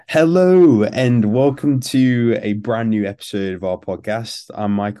Hello and welcome to a brand new episode of our podcast.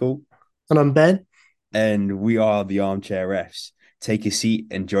 I'm Michael And I'm Ben. and we are the Armchair Refs. Take a seat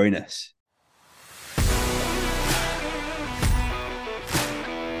and join us.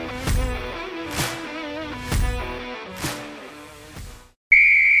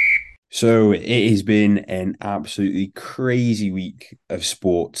 So it has been an absolutely crazy week of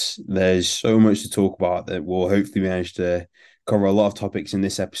sports. There's so much to talk about that we'll hopefully manage to cover a lot of topics in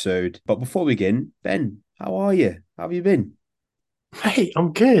this episode. But before we begin, Ben, how are you? How have you been? Hey,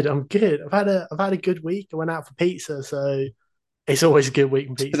 I'm good. I'm good. I've had a good week. I went out for pizza, so it's always a good week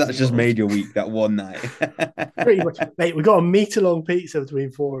when pizza's That's just involved. made your week that one night. Pretty much, mate. We got a meter long pizza between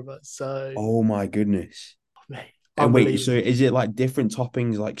four of us, so Oh my goodness. mate, And wait, so unbelievable. is it like different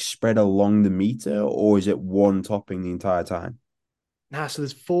toppings like spread along the meter, or is it one topping the entire time? Now, so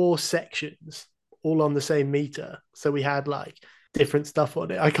there's four sections all on the same meter. So we had like different stuff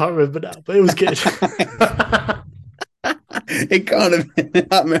on it. I can't remember now, but it was good. It can't have been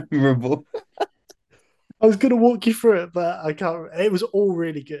that memorable. I was gonna walk you through it, but I can't. It was all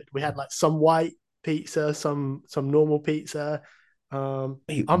really good. We had like some white pizza, some normal pizza. Wait,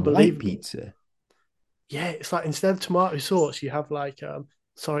 white Unbelievable. pizza? Yeah, it's like instead of tomato sauce, you have like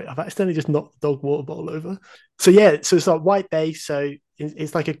sorry, I've accidentally just knocked the dog water bowl over. So yeah, so it's like white base, so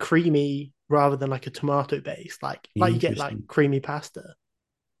it's like a creamy rather than like a tomato base, like you get like Interesting. creamy pasta.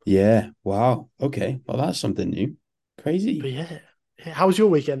 Yeah. Wow. Okay. Well, that's something new. Crazy. But yeah. How was your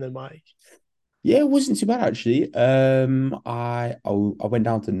weekend then, Mike? Yeah, it wasn't too bad actually. I went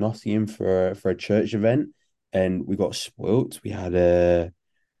down to Nottingham for a church event, and we got spoilt. We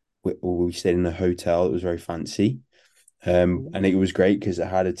stayed in a hotel. It was very fancy. And it Ooh. was great because it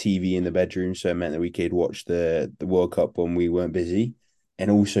had a TV in the bedroom, so it meant that we could watch the World Cup when we weren't busy. And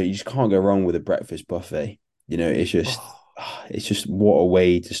also, you just can't go wrong with a breakfast buffet. You know, Oh, it's just what a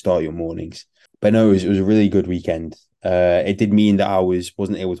way to start your mornings. But no, it was a really good weekend. It did mean that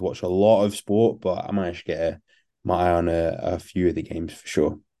wasn't able to watch a lot of sport, but I managed to get my eye on a few of the games for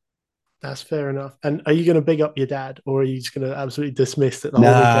sure. that's fair enough. And are you gonna big up your dad, or are you just gonna absolutely dismiss that the whole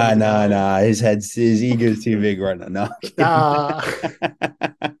weekend Nah, was nah, about nah. His ego's too big right now. No, I'm kidding. ah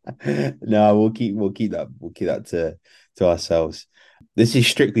No, we'll keep that to ourselves. This is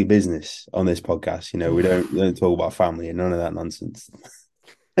strictly business on this podcast. You know, we don't talk about family and none of that nonsense.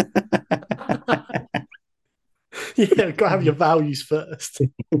 yeah, gotta have your values first.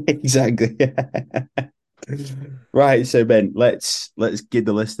 Exactly. Right. So Ben, let's give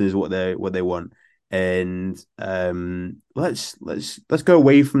the listeners what they want. And let's go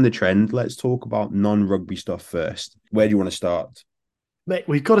away from the trend. Let's talk about non-rugby stuff first. Where do you want to start? Mate,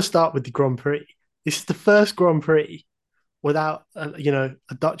 we've got to start with the Grand Prix. This is the first Grand Prix without,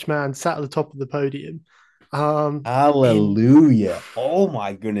 a Dutch man sat at the top of the podium. In Hallelujah. Oh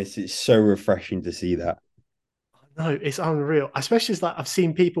my goodness, it's so refreshing to see that. No, it's unreal. Especially as like I've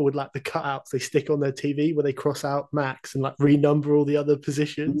seen people with like the cutouts they stick on their TV where they cross out Max and like renumber all the other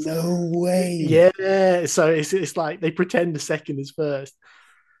positions. No way. Yeah, so it's like they pretend the second is first,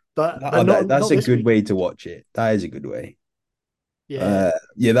 but That's not a this good way weekend. to watch it. That is a good way. Yeah,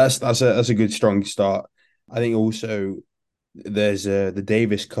 Yeah, that's a good strong start. I think also there's the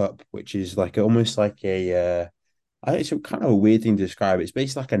Davis Cup, which is like almost like I think it's a kind of a weird thing to describe. It's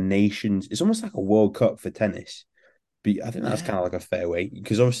basically like a nations. It's almost like a World Cup for tennis. But I think that's yeah. kind of like a fair way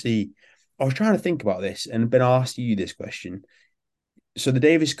because obviously I was trying to think about this and been asked you this question. So the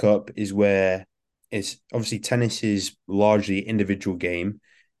Davis Cup is where it's obviously tennis is largely individual game,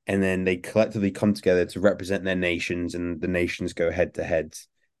 and then they collectively come together to represent their nations, and the nations go head to head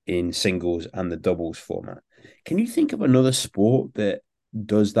in singles and the doubles format. Can you think of another sport that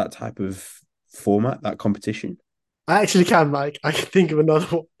does that type of format, that competition? I actually can, Mike. I can think of another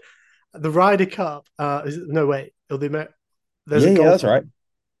one. The Ryder Cup. No wait. There's a Yeah, golf that's one. right.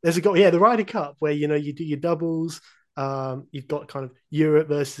 There's a go. Yeah, the Ryder Cup where you do your doubles. You've got kind of Europe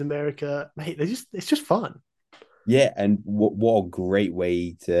versus America. Mate, it's just fun. Yeah, and what a great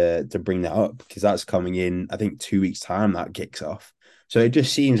way to bring that up because that's coming in, I think 2 weeks' time that kicks off. So it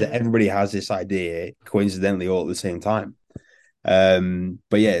just seems that Yeah. everybody has this idea coincidentally all at the same time.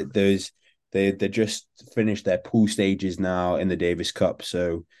 But yeah, they just finished their pool stages now in the Davis Cup.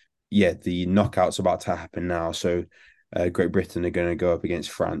 So yeah, the knockout's about to happen now. So Great Britain are going to go up against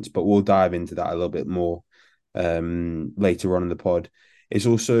France, but we'll dive into that a little bit more later on in the pod. It's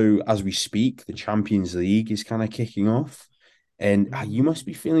also, as we speak, the Champions League is kind of kicking off. And you must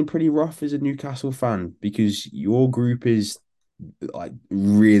be feeling pretty rough as a Newcastle fan because your group is like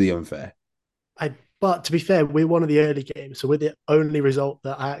really unfair. But to be fair, we're one of the early games, so we're the only result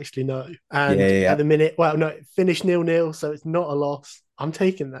that I actually know. Yeah, And yeah, at yeah. the minute, well, no, it finished 0-0, so it's not a loss. I'm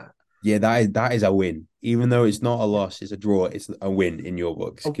taking that. Yeah, that is a win. Even though it's not a loss, it's a draw. It's a win in your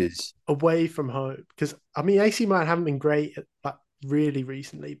books A- because Away from home. Because I mean AC Milan haven't been great like really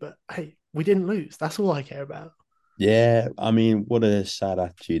recently, but hey, we didn't lose. That's all I care about. yeah, I mean, what a sad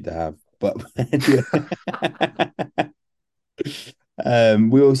attitude to have. But anyway,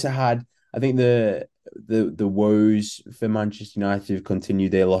 we also had, I think the woes for Manchester United have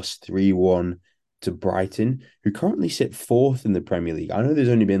continued. They lost 3-1 to Brighton, who currently sit fourth in the Premier League. I know there's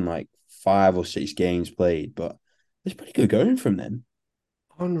only been like 5 or 6 games played, but it's pretty good going from them.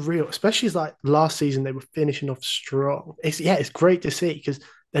 Unreal, especially as like last season they were finishing off strong. It's great to see because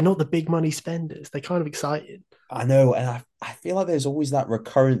they're not the big money spenders. They're kind of exciting. I know, and I feel like there's always that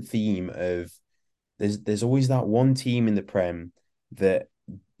recurrent theme of there's always that one team in the Prem that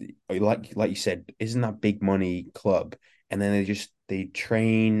like you said isn't that big money club, and then they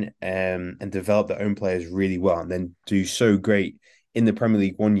train and develop their own players really well, and then do so great in the Premier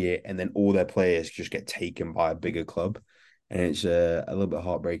League one year, and then all their players just get taken by a bigger club, and it's a little bit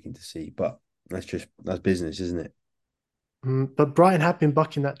heartbreaking to see, but that's business, isn't it? But Brighton have been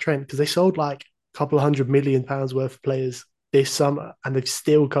bucking that trend because they sold like a couple of £100 million worth of players this summer, and they've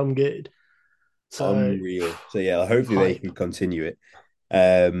still come good. So Unreal. So yeah, hopefully they hype. can continue it.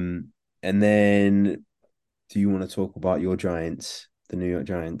 And then do you want to talk about your Giants, the New York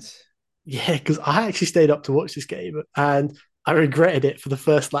Giants? Yeah, because I actually stayed up to watch this game and I regretted it for the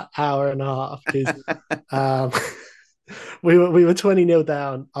first like hour and a half because um, we were 20-0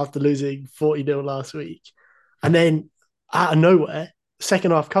 down after losing 40-0 last week. And then out of nowhere,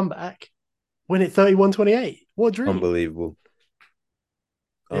 second half comeback, win it 31-28. What a dream. Unbelievable.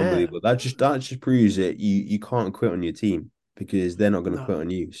 Yeah. Unbelievable. That just proves it. You can't quit on your team because they're not going to No, quit on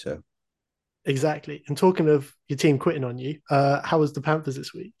you. So exactly. And talking of your team quitting on you, how was the Panthers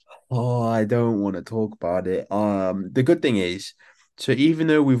this week? oh, I don't want to talk about it. The good thing is, so even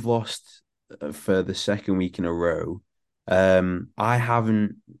though we've lost for the second week in a row, I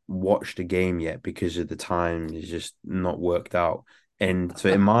haven't watched a game yet because of the time is just not worked out. And so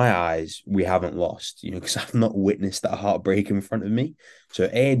in my eyes, we haven't lost, because I've not witnessed that heartbreak in front of me. So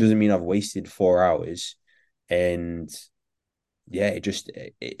A, it doesn't mean I've wasted 4 hours, and yeah,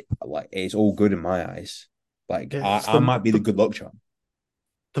 like it's all good in my eyes. Like Yeah, I might be the good luck charm.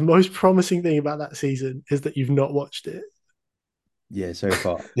 the most promising thing about that season is that you've not watched it. Yeah, so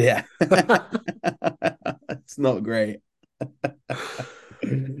far. Yeah. It's not great.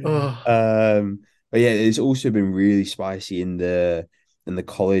 Oh, But yeah, it's also been really spicy in the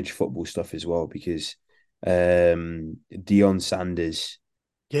college football stuff as well because Dion Sanders,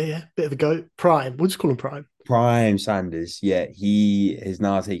 yeah, yeah. Bit of a goat. Prime. We'll just call him Prime. Prime Sanders, yeah, he has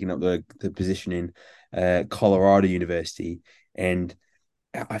now taken up the position in Colorado University, and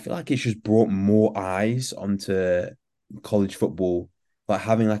I feel like it's just brought more eyes onto college football. Like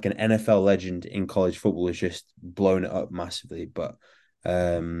having like an NFL legend in college football has just blown it up massively. But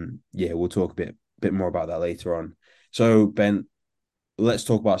yeah, we'll talk a bit more about that later on. So Ben, let's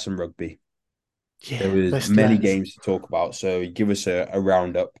talk about some rugby. There Yeah, was many let's. games to talk about, so give us a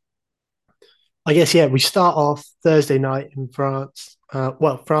roundup. I guess, yeah, we start off Thursday night in France.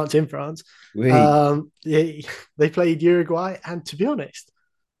 Well, France in France. We They played Uruguay, and to be honest,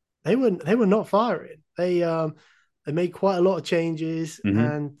 they were not firing. They made quite a lot of changes, hmm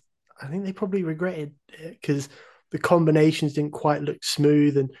and I think they probably regretted it because the combinations didn't quite look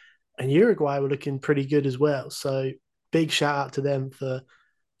smooth, and Uruguay were looking pretty good as well. So big shout out to them for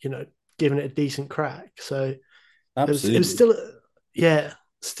you know giving it a decent crack. So it was Absolutely. still yeah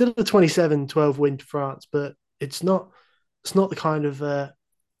still a 27-12 win to France, but it's not the kind of the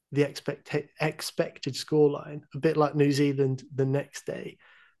expected scoreline. A bit like New Zealand the next day,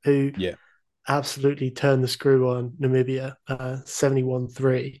 who Yeah. absolutely turned the screw on Namibia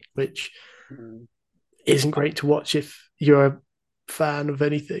 71-3, which isn't great to watch if you're a fan of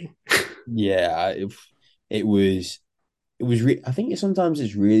anything. Yeah, it was I think sometimes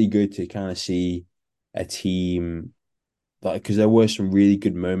it's really good to kind of see a team like because there were some really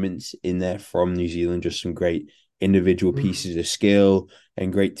good moments in there from New Zealand, just some great individual pieces of skill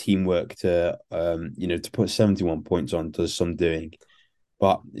and great teamwork to put 71 points on does some doing.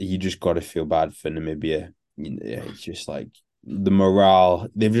 But you just got to feel bad for Namibia. It's just like the morale,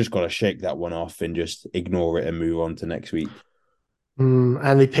 they've just got to shake that one off and just ignore it and move on to next week.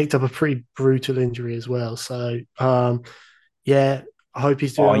 And they picked up a pretty brutal injury as well. So, yeah, I hope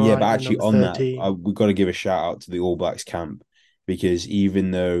he's Oh doing all yeah, right but in actually number on that, 13. we've got to give a shout out to the All Blacks camp because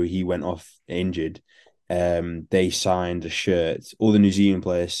even though he went off injured, they signed a shirt. All the New Zealand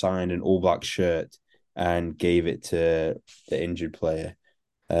players signed an All Blacks shirt and gave it to the injured player,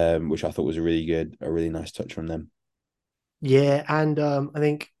 which I thought was a really nice touch from them. Yeah, and I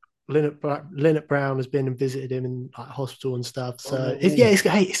think Leonard Brown has been and visited him in like hospital and stuff. Oh So no it's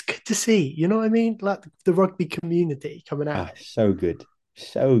yeah, way. it's good to see. You know what I mean? Like the rugby community coming Ah, out. so good.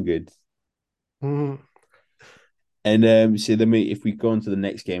 So good. Mm. And so then if we go on to the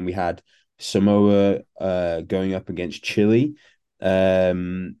next game, we had Samoa going up against Chile,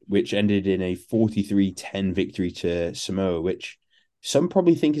 which ended in a 43-10 victory to Samoa, which some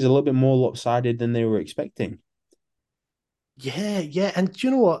probably think is a little bit more lopsided than they were expecting. Yeah, yeah, and do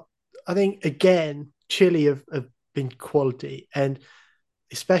you know what? I think again, Chile have been quality, and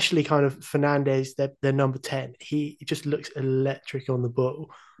especially kind of Fernandez, their number 10. He just looks electric on the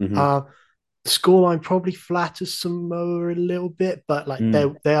ball. Hmm. Uh, the scoreline probably flatters Samoa a little bit, but like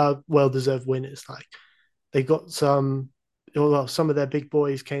Mm. they are well deserved winners. Like they got well, some of their big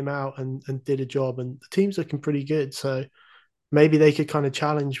boys came out and did a job, and the team's looking pretty good. So maybe they could kind of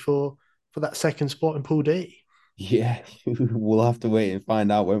challenge for that second spot in Pool D. Yeah, we'll have to wait and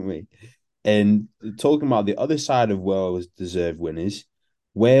find out, won't we? And talking about the other side of Wales' deserved winners,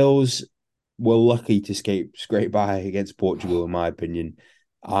 Wales were lucky to scrape by against Portugal, in my opinion.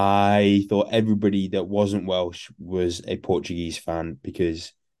 I thought everybody that wasn't Welsh was a Portuguese fan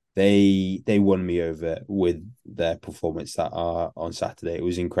because they won me over with their performance that on Saturday. It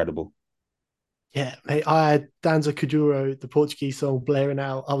was incredible. Yeah, mate, I had Danza Kuduro, the Portuguese song, blaring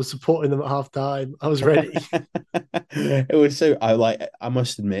out. I was supporting them at half time. I was ready. It was so I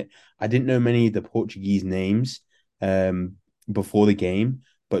must admit I didn't know many of the Portuguese names um before the game,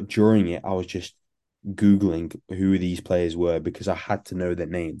 but during it I was just Googling who these players were because I had to know their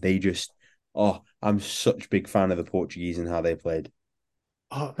name. I'm such a big fan of the Portuguese and how they played.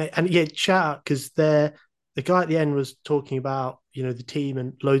 Oh, mate, and yeah, shout out because the guy at the end was talking about the team,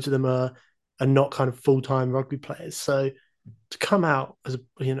 and loads of them are not kind of full time rugby players. So to come out as a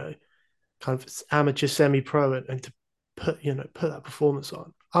kind of amateur semi pro and to put that performance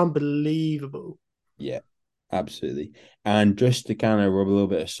on, unbelievable. Yeah, absolutely. And just to kind of rub a little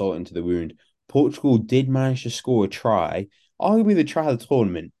bit of salt into the wound, Portugal did manage to score a try, arguably the try of the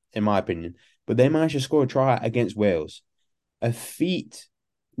tournament, in my opinion, but they managed to score a try against Wales. A feat,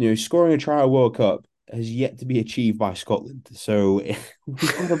 scoring a try at World Cup has yet to be achieved by Scotland. So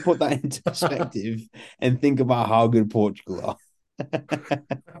we've got to put that into perspective and think about how good Portugal are.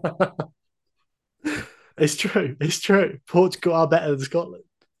 It's true. It's true. Portugal are better than Scotland.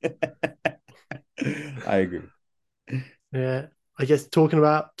 I agree. Yeah, I guess talking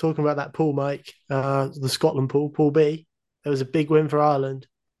about that pool, Mike, the Scotland pool, Pool B. There was a big win for Ireland.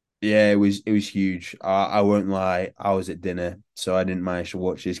 Yeah, it was huge. I won't lie. I was at dinner, so I didn't manage to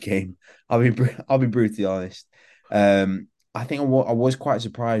watch this game. I'll be brutally honest. I think I was quite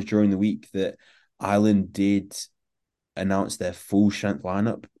surprised during the week that Ireland did announce their full strength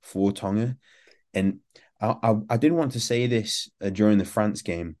lineup for Tonga, and I did want to say this during the France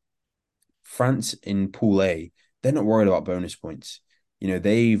game. France in Pool A, they're not worried about bonus points.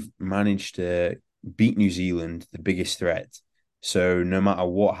 They've managed to beat New Zealand, the biggest threat. So no matter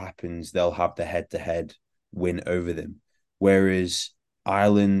what happens, they'll have the head-to-head win over them. Whereas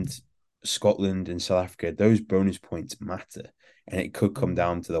Ireland, Scotland, and South Africa, those bonus points matter, and it could come Mm.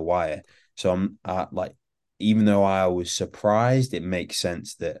 down to the wire. So I'm like, even though I was surprised, it makes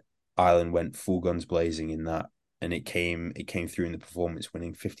sense that Ireland went full guns blazing in that, and it came through in the performance,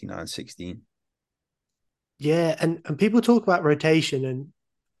 winning 59-16. Yeah, and people talk about rotation, and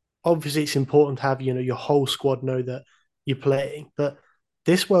obviously it's important to have your whole squad know that you're playing. But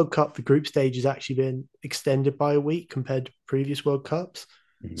this World Cup, the group stage has actually been extended by a week compared to previous World Cups.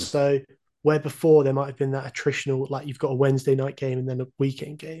 Mhm. So where before there might have been that attritional, like you've got a Wednesday night game and then a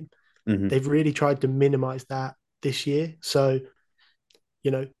weekend game, Mhm. they've really tried to minimize that this year. So you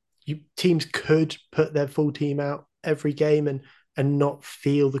know, teams could put their full team out every game and not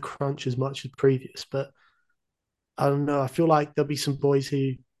feel the crunch as much as previous. But I don't know. I feel like there'll be some boys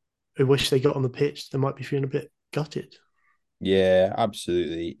who wish they got on the pitch. They might be feeling a bit gutted. Yeah,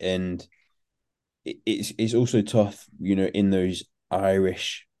 absolutely. And it's also tough,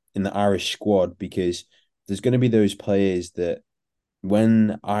 Irish in the Irish squad because there's going to be those players that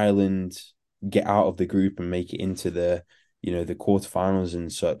when Ireland get out of the group and make it into the quarterfinals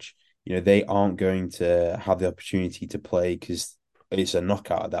and such, they aren't going to have the opportunity to play because it's a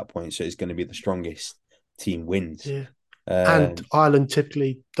knockout at that point. So it's going to be the strongest team wins. Yeah. And Um, Ireland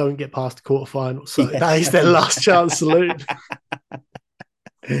typically don't get past the quarterfinals. So yeah, that is their last chance saloon.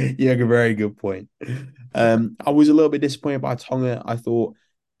 you make a very good point. I was a little bit disappointed by Tonga. I thought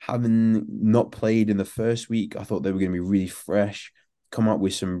having not played in the first week, I thought they were going to be really fresh, come up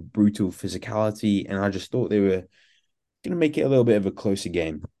with some brutal physicality, and I just thought they were going to make it a little bit of a closer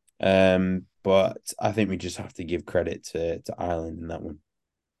game. But I think we just have to give credit to Ireland in that one.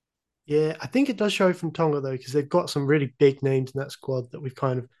 Yeah, I think it does show from Tonga though, because they've got some really big names in that squad that we've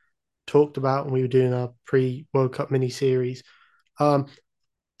kind of talked about when we were doing our pre-World Cup mini series. Um,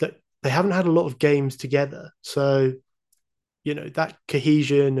 that they haven't had a lot of games together, so that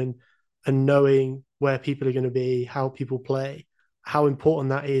cohesion and knowing where people are going to be, how people play, how important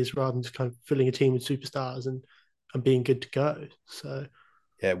that is, rather than just kind of filling a team with superstars and being good to go. So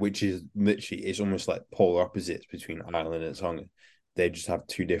Yeah, which is literally it's almost like polar opposites between Ireland and Tonga. They just have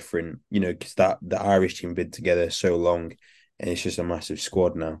two different, because that the Irish team been together so long, and it's just a massive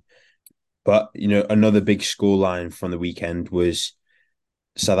squad now. But another big scoreline from the weekend was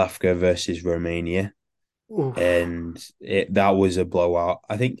South Africa versus Romania, oof. and that was a blowout.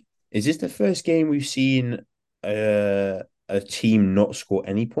 I think is this the first game we've seen a team not score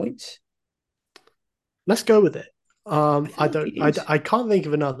any points? Let's go with it. I I think don't, it is. I can't think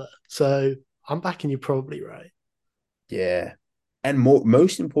of another. So I'm backing you probably right. Yeah, and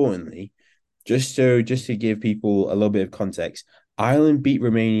most importantly, just to give people a little bit of context, Ireland beat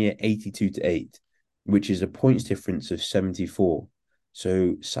Romania 82-8, which is a points difference of 74.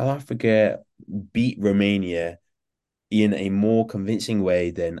 So South Africa beat Romania in a more convincing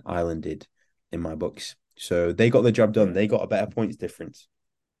way than Ireland did in my books. So they got the job done. Yeah. They got a better points difference.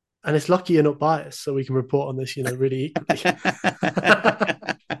 And it's lucky you're not biased, so we can report on this, really equally.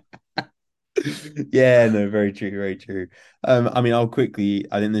 Yeah, no, very true, very true. I mean, I think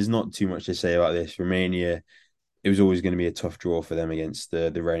there's not too much to say about this. Romania, it was always going to be a tough draw for them against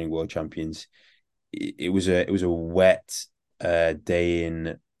the reigning world champions. It was a wet day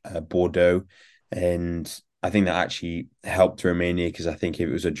in Bordeaux, and I think that actually helped Romania because I think if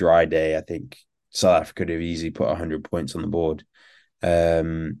it was a dry day, I think South Africa could have easily put 100 points on the board.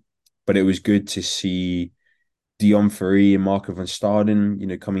 Um, but it was good to see Dion Fourie and Marco van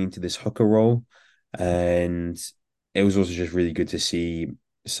Staden, coming into this hooker role. And it was also just really good to see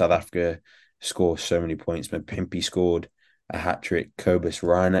South Africa score so many points. Pimpy scored a hat trick. Cobus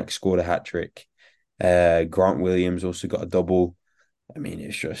Reinach scored a hat trick. Grant Williams also got a double. I mean,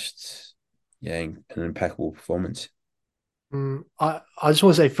 it's just, yeah, an impeccable performance. I just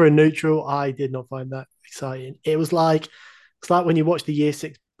want to say, for a neutral, I did not find that exciting. It's like when you watch the year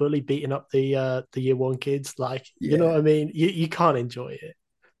six bully beating up the year one kids. Like, you know what I Yeah. mean? You can't enjoy it.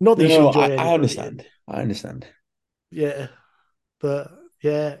 Not that you should No, enjoy I any bullying. understand. I understand. Yeah, but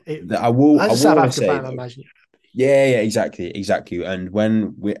yeah, I as a will South want to African say fan, I though, imagine. yeah, exactly, exactly. And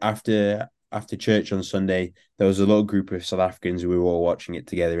when we after church on Sunday, there was a little group of South Africans who we were all watching it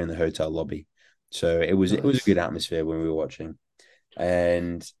together in the hotel lobby. So it was a Nice. good atmosphere when we were watching.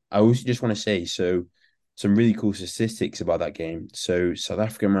 And I also just want to say, so some really cool statistics about that game. So South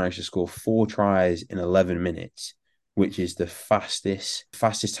Africa managed to score 4 tries in 11 minutes, which is the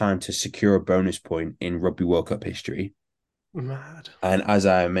fastest time to secure a bonus point in Rugby World Cup history. Mad. And as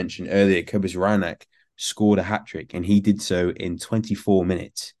I mentioned earlier, Cobus Reinach scored a hat trick, and he did so in 24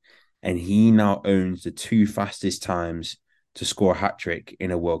 minutes. And he now owns the two fastest times to score a hat trick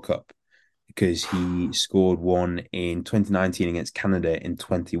in a World Cup because he scored one in 2019 against Canada in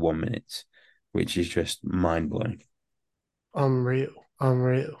 21 minutes, which is just mind blowing. Unreal.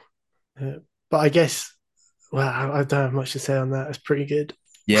 Unreal. Yeah. But I guess, well, I don't have much to say on that. It's pretty good.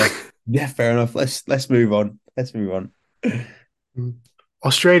 Yeah, yeah, fair enough. Let's move on. Let's move on. Mm.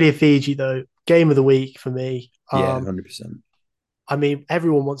 Australia, Fiji, though, game of the week for me. Yeah, 100%. I mean,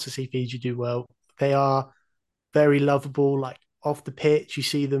 everyone wants to see Fiji do well. They are very lovable. Like off the pitch, you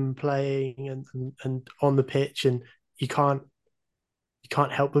see them playing, and on the pitch, and you can't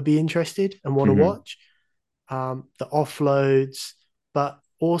help but be interested and want to Mm-hmm. watch. The offloads, but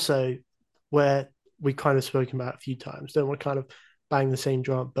also where we kind of spoken about a few times. Don't want to kind of bang the same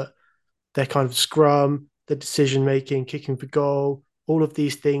drum, but their kind of scrum, the decision making, kicking for goal, all of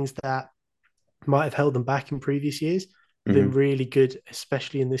these things that might have held them back in previous years have been Mm-hmm. really good,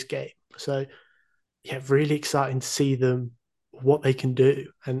 especially in this game. So yeah, really exciting to see them what they can do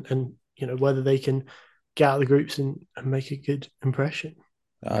and whether they can get out of the groups and make a good impression.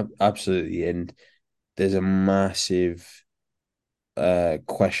 Absolutely. And there's a massive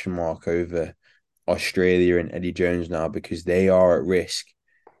question mark over Australia and Eddie Jones now because they are at risk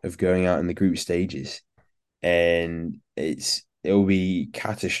of going out in the group stages, and it'll be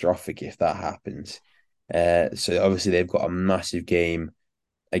catastrophic if that happens. So obviously they've got a massive game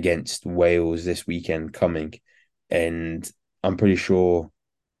against Wales this weekend coming, and I'm pretty sure.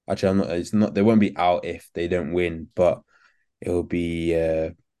 Actually, I'm not. It's not. They won't be out if they don't win, but it'll be.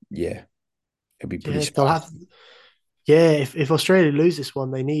 Yeah, it'll be pretty Yeah, they'll have. spicy. Yeah, if Australia lose this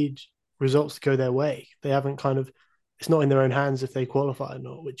one, they need results to go their way. They haven't kind of it's not in their own hands if they qualify or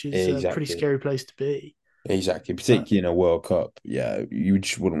not, which is a pretty Exactly. scary place to be. Exactly. But Particularly in a World Cup. Yeah, you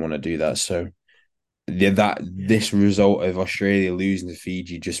just wouldn't want to do that. So yeah, that yeah, this result of Australia losing to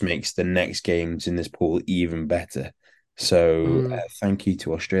Fiji just makes the next games in this pool even better. So mm, thank you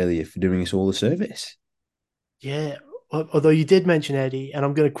to Australia for doing us all the service. yeah. Although you did mention Eddie, and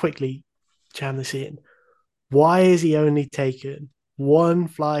I'm going to quickly jam this in. Why is he only taken one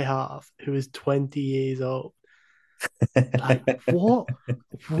fly half who is 20 years old? Like, what?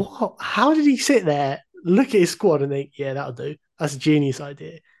 What? How did he sit there, look at his squad, and think, yeah, that'll do? That's a genius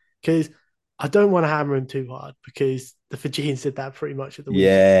idea. Because I don't want to hammer him too hard because the Fijians did that pretty much at the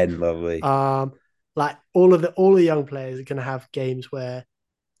weekend. Yeah, lovely. Um, like all the young players are going to have games where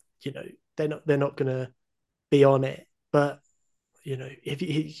you know they're not going to be on it, but if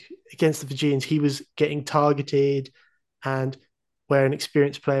against the Fijians, he was getting targeted, and where an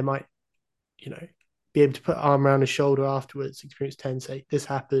experienced player might, you know, be able to put an arm around his shoulder afterwards, experienced 10, say, this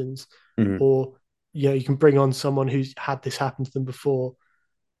happens, Mhm. or, you can bring on someone who's had this happen to them before.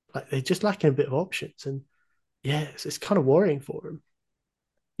 Like, they're just lacking a bit of options. And yeah, it's kind of worrying for him.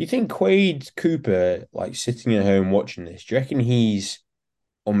 You think Quade Cooper, like sitting at home watching this, do you reckon he's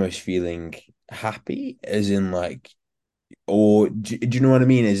almost feeling happy, as in like, or do you know what I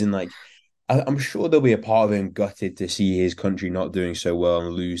mean? As in like, I'm sure there'll be a part of him gutted to see his country not doing so well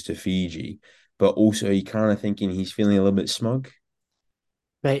and lose to Fiji, but also he kind of thinking he's feeling a little bit smug.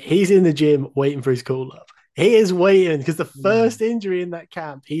 Mate, he's in the gym waiting for his call up. He is waiting because the Mm. first injury in that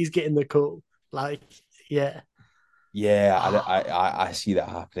camp, he's getting the call. Like, yeah. Yeah, Oh, I see that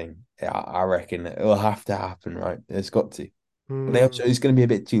happening. Yeah, I reckon it'll have to happen, right? It's got to. But they also, hmm, it's going to be a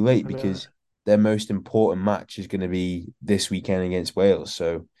bit too late I know. because their most important match is going to be this weekend against Wales.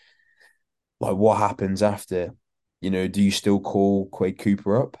 So, like, what happens after? Do you still call Quade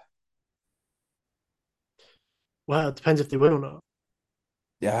Cooper up? Well, it depends if they win or not.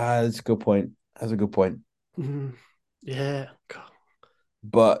 Yeah, that's a good point. That's a good point. Mhm. Yeah. God.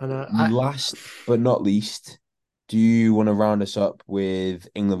 But I know. last but not least, do you want to round us up with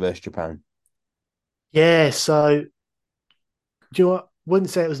England versus Japan? Yeah. So, do you know what? Wouldn't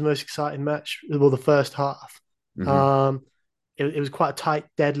say it was the most exciting match. Well, the first half. Hmm. Um, it was quite a tight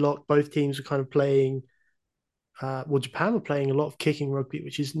deadlock. Both teams were kind of playing. Well, Japan were playing a lot of kicking rugby,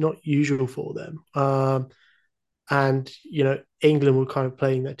 which is not usual for them. And England were kind of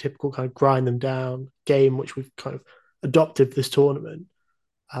playing that typical kind of grind them down game, which we've kind of adopted for this tournament.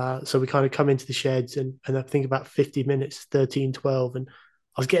 So we kind of come into the sheds and I think about 50 minutes, 13-12, and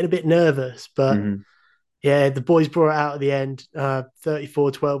I was getting a bit nervous, but Hmm. yeah, the boys brought it out at the end,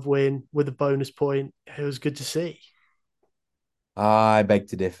 34-12 win with a bonus point. It was good to see. I beg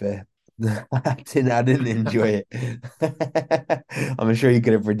to differ. I didn't enjoy it. I'm sure you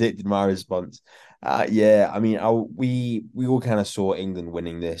could have predicted my response. Yeah, I mean, we all kind of saw England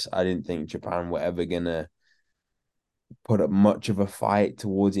winning this. I didn't think Japan were ever gonna put up much of a fight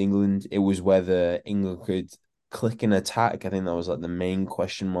towards England. It was whether England could click an attack. I think that was like the main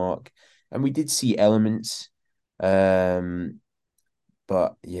question mark. And we did see elements. Um,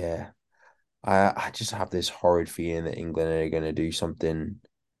 but yeah, I just have this horrid feeling that England are gonna do something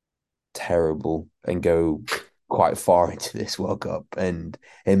terrible and go quite far into this World Cup, and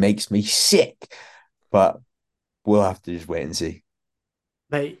it makes me sick. But we'll have to just wait and see.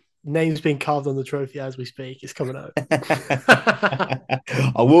 Mate, names being carved on the trophy as we speak. It's coming out. I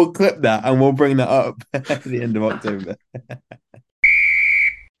will clip that and we'll bring that up at the end of October.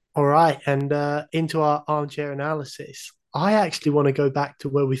 All right, and into our armchair analysis. I actually want to go back to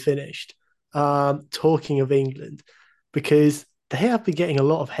where we finished, talking of England, because they have been getting a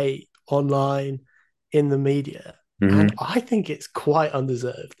lot of hate online in the media, and Hmm. I think it's quite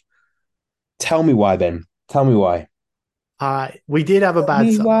undeserved. Tell me why, Ben. Tell me why. We did have a Tell bad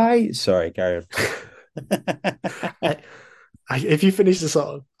me summer. why. Sorry, carry I, if you finish the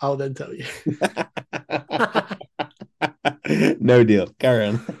song, I'll then tell you. on. No deal. Carry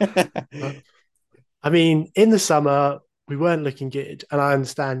on. I mean, in the summer, we weren't looking good, and I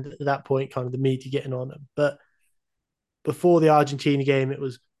understand at that point, kind of the media getting on them, but before the Argentina game, it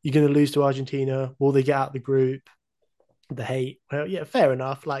was you're going to lose to Argentina. Will they get out of the group? The hate. Well, yeah, fair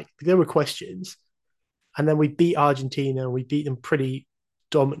enough. Like there were questions, and then we beat Argentina. And we beat them pretty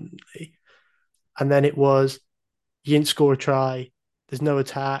dominantly. And then it was you didn't score a try. There's no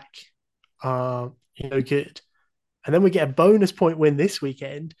attack. Good. And then we get a bonus point win this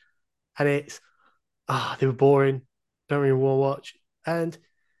weekend, and it's they were boring. Don't really want to watch. And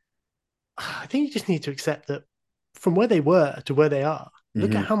I think you just need to accept that from where they were to where they are,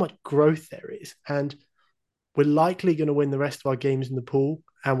 look at Hmm. how much growth there is. And we're likely going to win the rest of our games in the pool,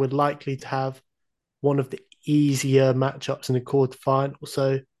 and we're likely to have one of the easier matchups in the quarterfinal.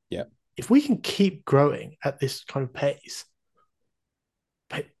 So Yeah. if we can keep growing at this kind of pace,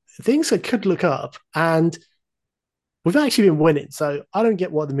 things could look up. And we've actually been winning. So I don't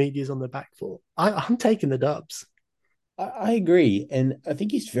get what the media's on the back for. I'm taking the dubs. I agree. And I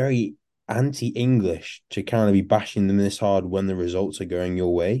think it's very anti-English to kind of be bashing them this hard when the results are going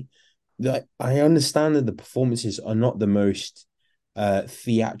your way. Like, I understand that the performances are not the most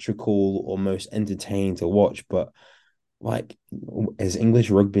theatrical or most entertaining to watch, but like, has English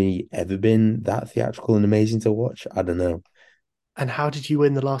rugby ever been that theatrical and amazing to watch? I don't know. And how did you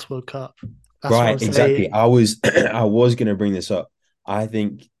win the last World Cup? That's what I'm Right, exactly. saying. I was gonna bring this up. I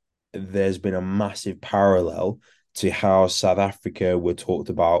think there's been a massive parallel to how South Africa were talked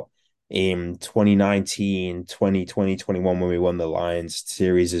about in 2019, 2020, 21 when we won the Lions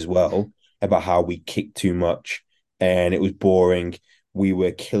series as well, about how we kicked too much and it was boring. We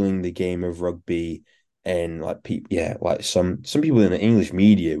were killing the game of rugby and like people, yeah, like some people in the English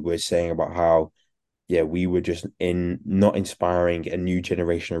media were saying about how yeah, we were just in not inspiring a new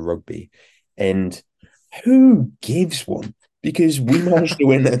generation of rugby. And who gives one? Because we managed to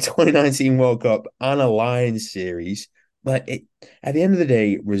win the 2019 World Cup and a Lions series. But at the end of the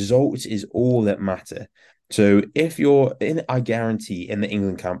day, results is all that matter. So if you're in, I guarantee in the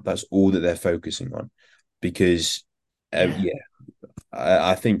England camp, that's all that they're focusing on. Because Yeah. yeah,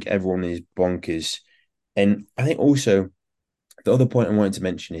 I think everyone is bonkers. And I think also the other point I wanted to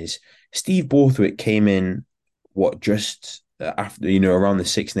mention is Steve Borthwick came in what just after around the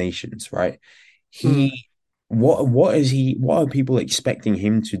Six Nations, right? Mm. He what are people expecting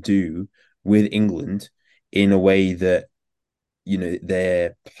him to do with England in a way that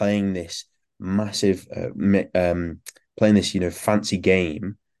they're playing this massive playing this fancy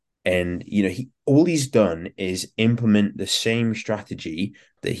game and he all he's done is implement the same strategy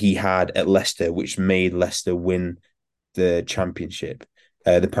that he had at Leicester which made Leicester win the championship,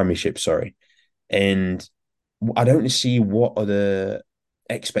 the Premiership, sorry. And I don't see what other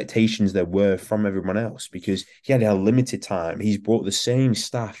expectations there were from everyone else because he had a limited time. He's brought the same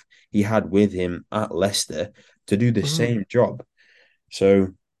staff he had with him at Leicester to do the Mm. same job. So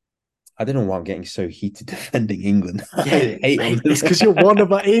I don't know why I'm getting so heated defending England. Yeah, I hate on mate, them. it's because you're one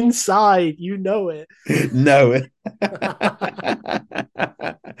of our inside. You know it. No.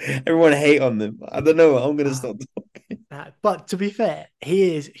 Everyone hate on them. I don't know. I'm gonna Uh, stop. but to be fair,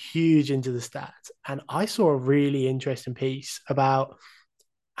 he is huge into the stats. And I saw a really interesting piece about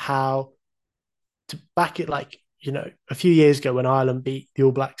how to back it like, a few years ago when Ireland beat the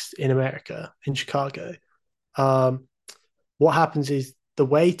All Blacks in America, in Chicago. Um, what happens is the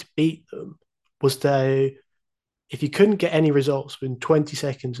way to beat them was to, if you couldn't get any results within 20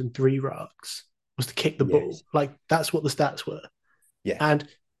 seconds and three rucks, was to kick the ball. Yes. Like that's what the stats were. Yeah. And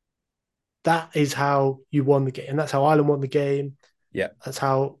that is how you won the game. And that's how Ireland won the game. Yeah. That's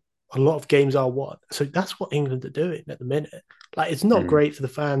how a lot of games are won. So that's what England are doing at the minute. Like it's not Mm. great for the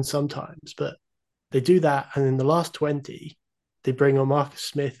fans sometimes, but they do that. And in the last 20, they bring on Marcus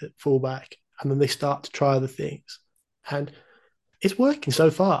Smith at fullback and then they start to try other things. And it's working so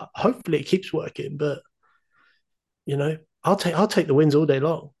far. Hopefully it keeps working, but I'll take the wins all day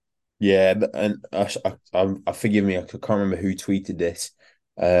long. Yeah, and I forgive me, I can't remember who tweeted this.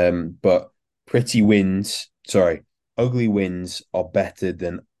 But pretty wins, sorry, ugly wins are better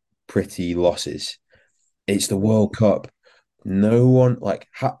than pretty losses. It's the World Cup. No one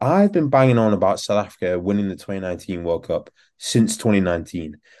I've been banging on about South Africa winning the 2019 World Cup since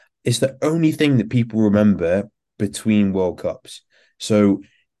 2019. It's the only thing that people remember between World Cups. So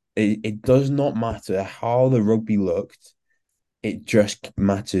it does not matter how the rugby looked. It just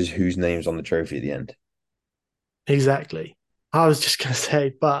matters whose name's on the trophy at the end. Exactly. I was just going to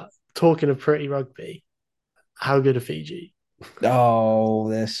say, but talking of pretty rugby, how good are Fiji? Oh,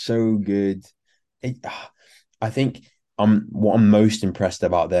 they're so good. It, I think what I'm most impressed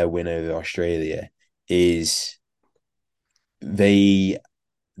about their win over Australia is they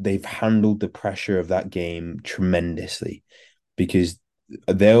they've handled the pressure of that game tremendously because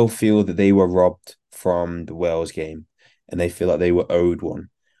they'll feel that they were robbed from the Wales game and they feel like they were owed one.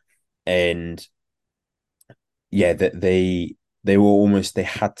 And yeah, that they were almost they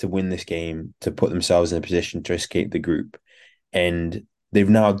had to win this game to put themselves in a position to escape the group. And they've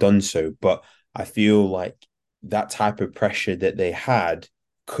now done so. But I feel like that type of pressure that they had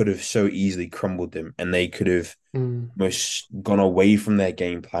could have so easily crumbled them and they could have Mm. almost gone away from their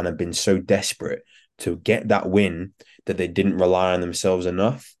game plan and been so desperate to get that win that they didn't rely on themselves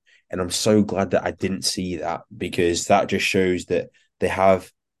enough. And I'm so glad that I didn't see that because that just shows that they have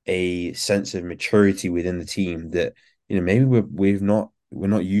a sense of maturity within the team that maybe we've not we're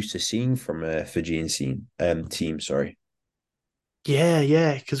not used to seeing from a Fijian team. Sorry.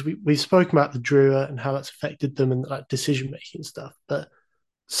 Yeah, because we've spoken about the Drua and how that's affected them and like decision making stuff, but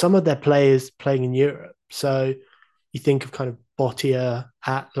some of their players playing in Europe. So you think of kind of Botia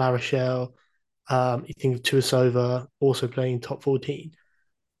at La Rochelle, you think of Tuasova also playing top 14.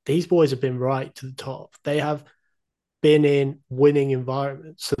 These boys have been right to the top. They have been in winning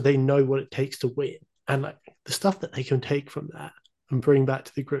environments, so they know what it takes to win. And like the stuff that they can take from that and bring back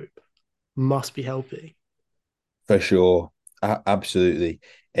to the group must be helping. For sure. Absolutely.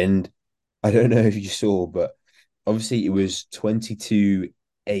 And I don't know if you saw, but obviously it was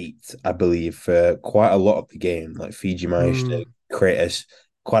 22-8, I believe, for quite a lot of the game. Like Fiji managed to Mm, create us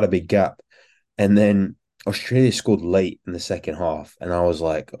quite a big gap. And then Australia scored late in the second half. And I was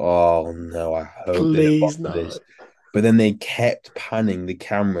like, oh no, I hope they don't please bottle no. this. But then they kept panning the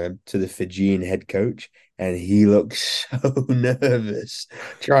camera to the Fijian head coach, and he looked so nervous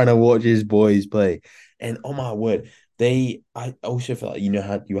trying to watch his boys play. And oh my word, I also felt like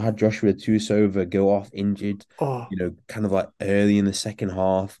you had Joshua Tuisova go off injured, Oh, kind of like early in the second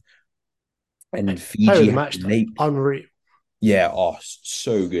half, and player of Fiji the had match though, Nate. unreal. Yeah, oh,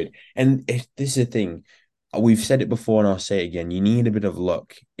 so good. And if this is the thing, we've said it before and I'll say it again, you need a bit of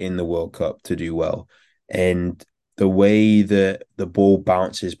luck in the World Cup to do well. And the way that the ball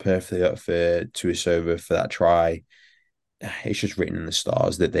bounces perfectly up for Tuisova for that try, it's just written in the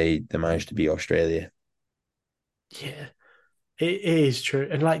stars that they managed to beat Australia. Yeah, it is true.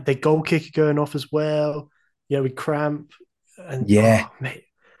 And like the goal kicker going off as well, with Cramp and Yeah, oh mate,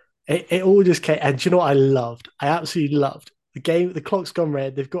 it all just came. And do you know what I loved? I absolutely loved the game. The clock's gone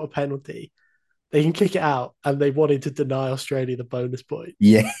red. They've got a penalty. They can kick it out, and they wanted to deny Australia the bonus points.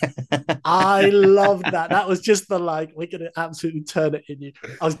 yeah. I loved that. That was just the like, we're gonna absolutely turn it in you.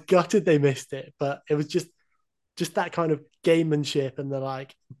 I was gutted they missed it, but it was just that kind of gamemanship and they're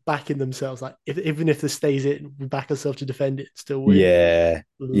like backing themselves. Like even if this stays in, we back ourselves to defend it and still win. Yeah,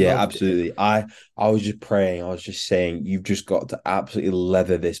 yeah, Loved it. absolutely. I was just praying. I was just saying, you've just got to absolutely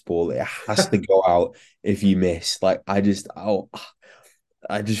leather this ball. It has to go out if you miss. Like I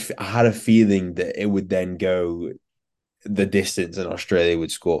had a feeling that it would then go the distance and Australia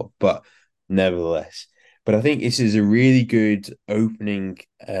would score, but nevertheless. But I think this is a really good opening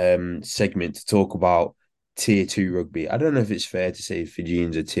segment to talk about tier two rugby. I don't know if it's fair to say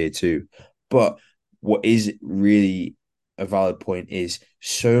Fijians are tier two, but what is really a valid point is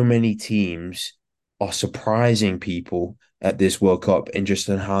so many teams are surprising people at this World Cup and just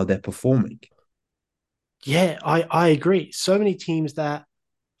on how they're performing. Yeah, I agree. So many teams that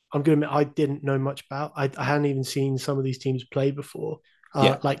I'm going to admit I didn't know much about. I hadn't even seen some of these teams play before,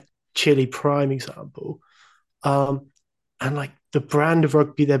 Yeah. like Chile, prime example. Um, and like the brand of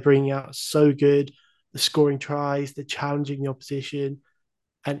rugby they're bringing out is so good. The scoring tries, the challenging the opposition,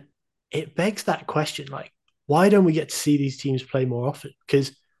 and it begs that question: like, why don't we get to see these teams play more often?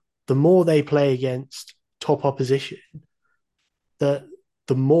 Because the more they play against top opposition, the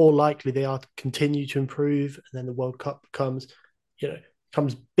the more likely they are to continue to improve, and then the World Cup becomes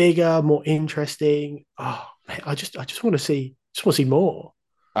bigger, more interesting. Oh, man, I just want to see more.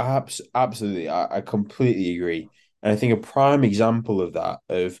 Absolutely. I completely agree. And I think a prime example of that,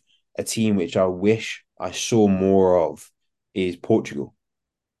 of a team which I wish I saw more of, is Portugal.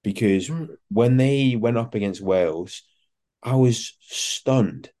 Because Mm, when they went up against Wales, I was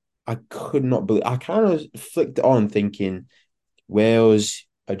stunned. I could not believe. I kind of flicked it on thinking Wales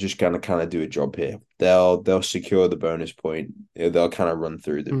are just gonna kind of do a job here. They'll secure the bonus point. They'll kind of run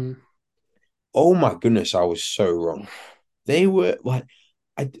through them. mm. Oh my goodness, I was so wrong. They were like,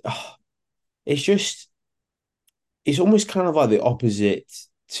 it's just it's almost kind of like the opposite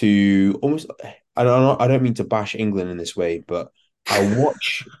to almost. I don't mean to bash England in this way, but I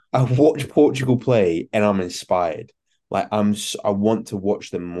watch Portugal play and I'm inspired. Like I want to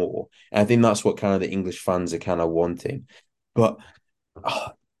watch them more, and I think that's what kind of the English fans are kind of wanting. But uh,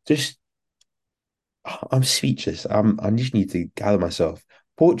 just I'm speechless. I just need to gather myself.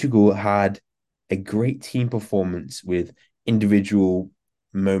 Portugal had a great team performance with individual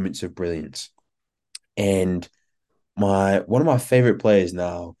moments of brilliance, and my one of my favorite players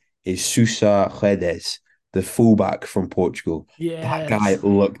now is Sousa Redes, the fullback from Portugal. That guy Yes.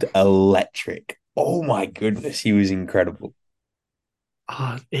 looked electric. Oh my goodness, he was incredible.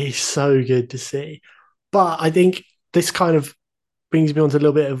 It's so good to see. But I think this kind of brings me on to a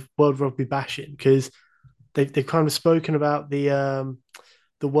little bit of World Rugby bashing because they've kind of spoken about the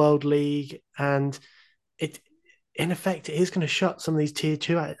World League and it in effect it is going to shut some of these tier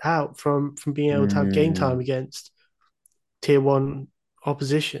two out from being able to have game time Mm, against tier one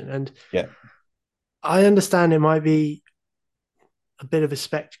opposition. And yeah. I understand it might be a bit of a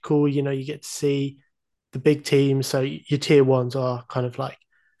spectacle. You get to see the big teams. So your tier ones are kind of like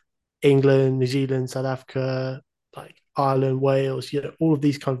England, New Zealand, South Africa, like Ireland, Wales, all of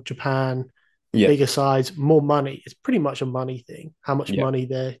these kind of Japan, Yeah, bigger sides, more money. It's pretty much a money thing, how much yeah, money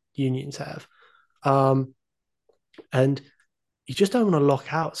their unions have. Um, and you just don't want to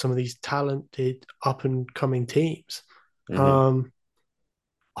lock out some of these talented up and coming teams. hmm Um,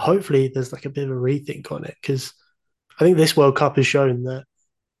 Hopefully there's like a bit of a rethink on it, because I think this World Cup has shown that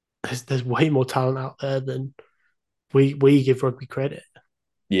there's way more talent out there than we give rugby credit.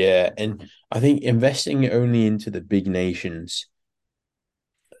 yeah. And I think investing only into the big nations,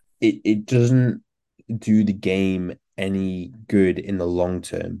 it doesn't do the game any good in the long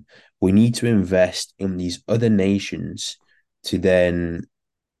term. We need to invest in these other nations to then,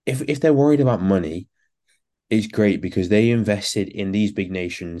 if they're worried about money, it's great because they invested in these big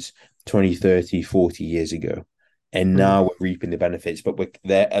nations 20, 30, 40 years ago. And Mm. now we're reaping the benefits, but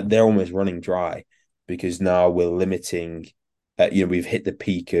they're almost running dry because now we're limiting, we've hit the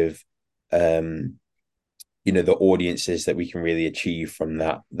peak of um the audiences that we can really achieve from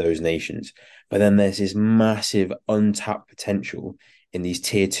those nations. But then there's this massive untapped potential in these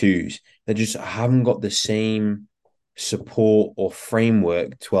tier twos that just haven't got the same support or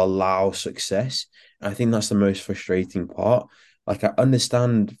framework to allow success. And I think that's the most frustrating part. Like I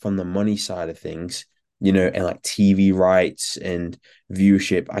understand from the money side of things, and like TV rights and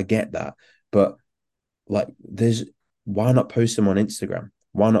viewership, I get that. But like there's why not post them on Instagram?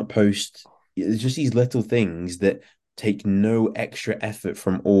 Why not post it's just these little things that take no extra effort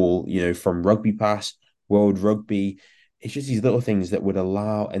from from Rugby Pass, World Rugby. It's just these little things that would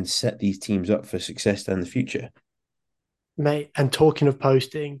allow and set these teams up for success in the future. Mate, and talking of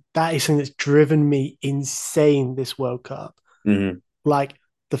posting, that is something that's driven me insane this World Cup. Hmm. Like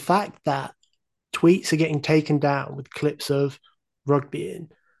the fact that tweets are getting taken down with clips of rugby in,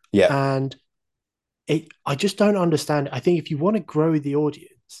 Yeah, and I just don't understand it. I think if you want to grow the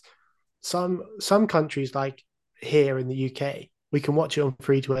audience, some countries like here in the UK, we can watch it on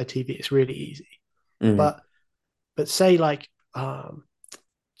free to air TV. It's really easy. hmm, But say like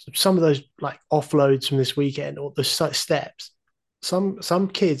some of those like offloads from this weekend or the steps, some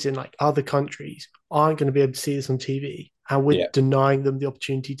kids in like other countries aren't going to be able to see this on TV, and we're yeah, denying them the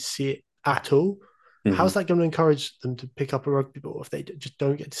opportunity to see it at all. hmm, How's that going to encourage them to pick up a rugby ball if they just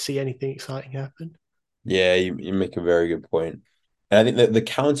don't get to see anything exciting happen? yeah. You make a very good point. And I think that the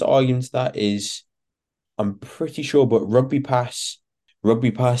counter argument to that is I'm pretty sure, but Rugby Pass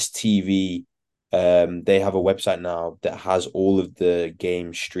TV, they have a website now that has all of the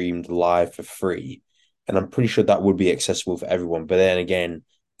games streamed live for free, and I'm pretty sure that would be accessible for everyone. But then again,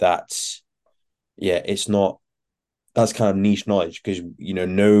 that's yeah, it's not. That's kind of niche knowledge because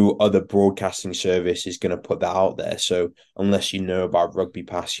no other broadcasting service is going to put that out there. So unless you know about Rugby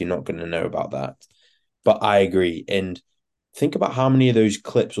Pass, you're not going to know about that. But I agree. And think about how many of those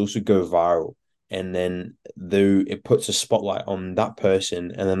clips also go viral. And then though it puts a spotlight on that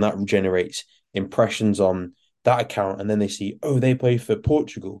person, and then that generates impressions on that account. And then they see, oh, they play for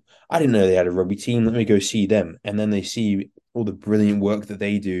Portugal. I didn't know they had a rugby team. Let me go see them. And then they see all the brilliant work that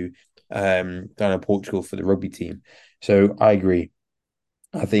they do down in Portugal for the rugby team. So I agree.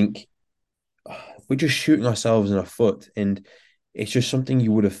 I think we're just shooting ourselves in the foot, and it's just something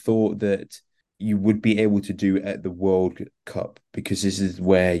you would have thought that you would be able to do at the World Cup because this is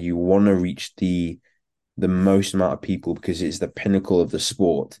where you want to reach the most amount of people because it's the pinnacle of the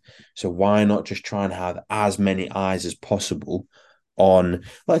sport. So why not just try and have as many eyes as possible on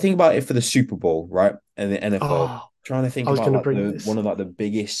like think about it for the Super Bowl, right? And the NFL. Oh, Trying to I think was about going to like bring the this. one of like the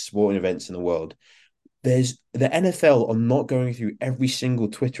biggest sporting events in the world. There's the NFL are not going through every single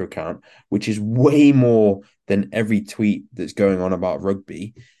Twitter account, which is way more than every tweet that's going on about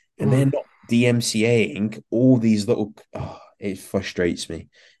rugby. And they're Mm. not DMCAing all these little it frustrates me.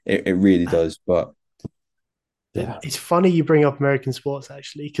 It really does. But yeah. It's funny you bring up American sports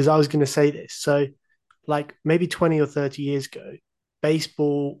actually, because I was going to say this. So, like maybe 20 or 30 years ago,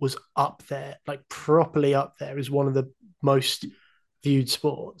 baseball was up there, like properly up there as one of the most viewed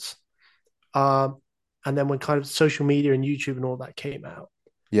sports. Um, and then when kind of social media and YouTube and all that came out,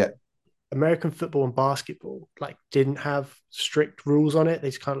 Yeah. American football and basketball like didn't have strict rules on it. They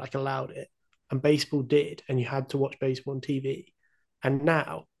just kind of like allowed it. And baseball did, and you had to watch baseball on TV. And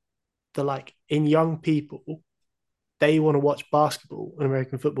now the like in young people, they want to watch basketball and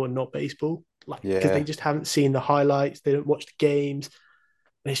American football and not baseball, like because they Yeah. just haven't seen the highlights, they don't watch the games,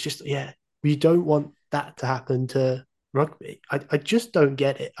 and it's just we don't want that to happen to rugby. I just don't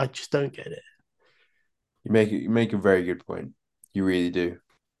get it. I just don't get it. You make a very good point. You really do.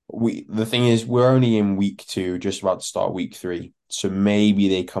 the thing is, we're only in week two, just about to start week three. So maybe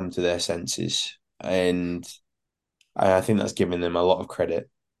they come to their senses. And I think that's giving them a lot of credit.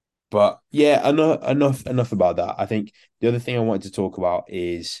 But yeah, enough about that. I think the other thing I wanted to talk about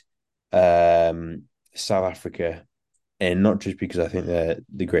is um South Africa, and not just because I think they're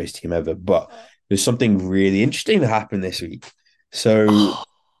the greatest team ever, but there's something really interesting that happened this week. So Oh,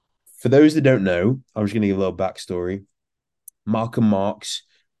 for those that don't know, I'm just gonna give a little backstory. Malcolm Marks,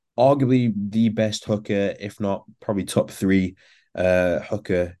 arguably the best hooker, if not probably top three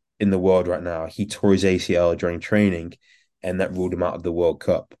hooker in the world right now. He tore his ACL during training, and that ruled him out of the World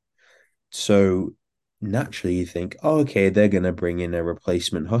Cup. So naturally, you think, oh, okay, they're going to bring in a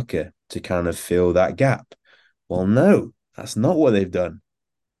replacement hooker to kind of fill that gap. Well, no, that's not what they've done.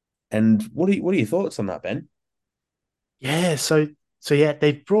 And what are your thoughts on that, Ben? yeah. So yeah,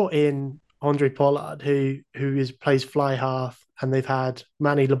 they've brought in Andre Pollard, who is plays fly half, and they've had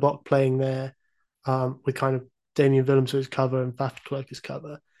Manny Lebok playing there, with kind of Damien Willems as cover and Faf de Klerk as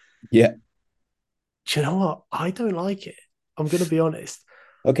cover. Yeah. Do you know what? I don't like it. I'm going to be honest.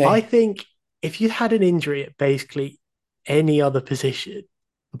 I Okay. think if you had an injury at basically any other position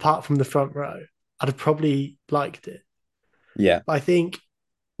apart from the front row, I'd have probably liked it. Yeah. But I think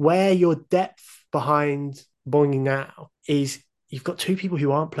where your depth behind Bongi now is you've got two people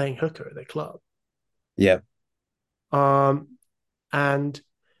who aren't playing hooker at their club. Yeah. Um, and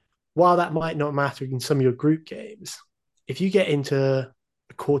while that might not matter in some of your group games, if you get into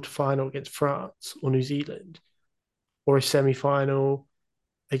a quarter final against France or New Zealand or a semi final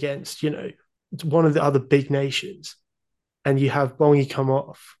against, one of the other big nations, and you have Bongi come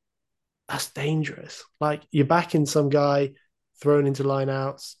off, that's dangerous. Like you're backing some guy thrown into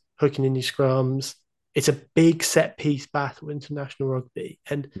lineouts, hooking in your scrums. It's a big set piece battle, international rugby.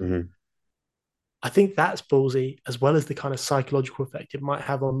 And Hmm. I think that's ballsy, as well as the kind of psychological effect it might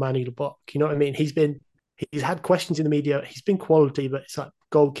have on Manny Lebok. You know what I mean? He's had questions in the media. He's been quality, but it's like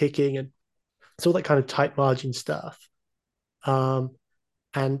goal kicking and it's all that kind of tight margin stuff. Um,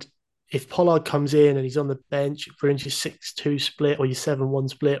 and if Pollard comes in and he's on the bench for your 6-2 split or your 7-1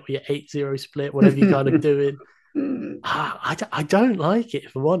 split or your 8-0 split, whatever you're kind of doing, I don't like it,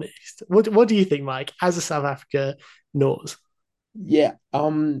 if I'm honest. What do you think, Mike, as a South Africa Norse? Yeah,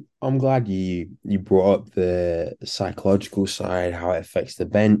 I'm glad you brought up the psychological side, how it affects the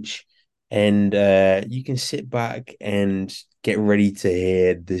bench, and you can sit back and get ready to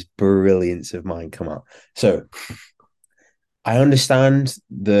hear this brilliance of mine come out. So I understand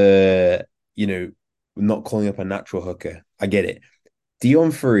not calling up a natural hooker. I get it.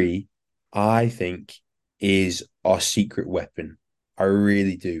 Dion Free, I think, is our secret weapon. I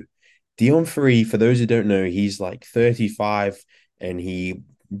really do. Dion Free, for those who don't know, he's like 35 and he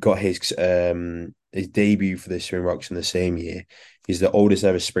got his debut for the Springboks in the same year. He's the oldest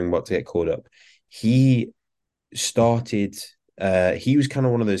ever Springbok to get called up. He started he was kind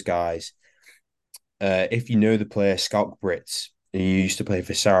of one of those guys. If you know the player Schalk Brits, he used to play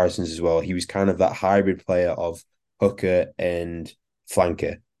for Saracens as well. He was kind of that hybrid player of hooker and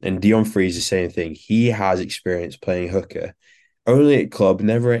flanker. And Dion Free is the same thing. He has experience playing hooker, only at club,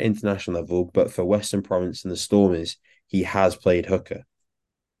 never at international level, but for Western Province and the Stormers, he has played hooker.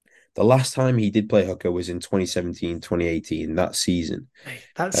 The last time he did play hooker was in 2017, 2018, that season. Hey,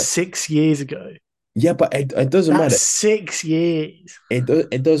 that's Uh, 6 years ago. yeah, but it doesn't That's matter. 6 years.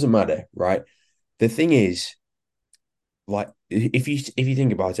 It doesn't matter, right? The thing is, like if you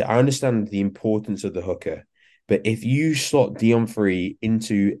think about it, I understand the importance of the hooker, but if you slot Dion Free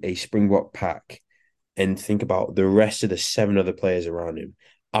into a Springbok pack and think about the rest of the seven other players around him,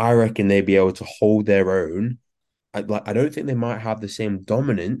 I reckon they'd be able to hold their own. I don't think they might have the same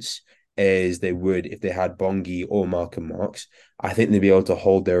dominance as they would if they had Bongi or Malcolm Marks. I think they'd be able to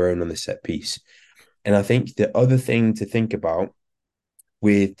hold their own on the set piece. And I think the other thing to think about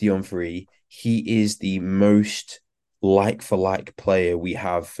with Dion Free, he is the most like for like player we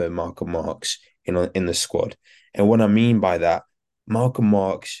have for Malcolm Marks in the squad. And what I mean by that, Malcolm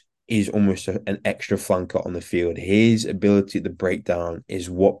Marks is almost an extra flanker on the field. His ability to break down is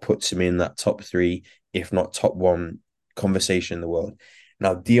what puts him in that top three, if not top one conversation in the world.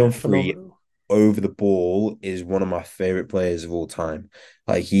 Now, Dion Yeah, Free phenomenal. over the ball is one of my favorite players of all time.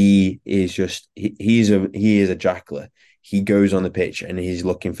 Like he is just he is a jackler. He goes on the pitch and he's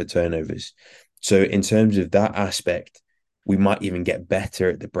looking for turnovers. So in terms of that aspect, we might even get better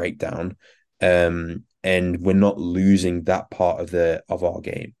at the breakdown. And we're not losing that part of our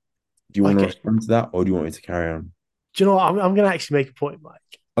game. Do you want to Okay. respond to that or do you want me to carry on? Do you know what? I'm going to actually make a point, Mike.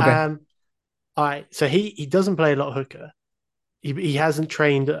 Okay. All right. So he doesn't play a lot of hooker. He hasn't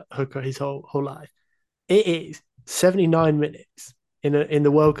trained at hooker his whole life. It is 79 minutes. in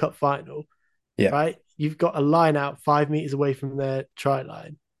the World Cup final, Yeah. right? You've got a line out 5 meters away from their try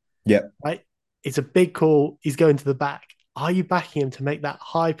line, Yeah. right? It's a big call. He's going to the back. Are you backing him to make that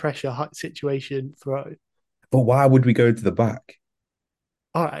high pressure situation throw? But why would we go to the back?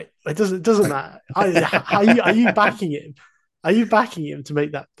 All right, it doesn't matter. Are you backing him? Are you backing him to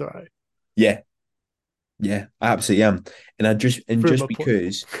make that throw? Yeah. Yeah, I absolutely am. And I just and Through my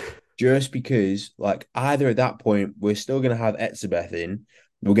point. just because like either at that point we're still gonna have Etzebeth in,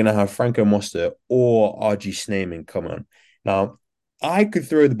 we're gonna have Franco Moster or RG Sneeman come on. Now, I could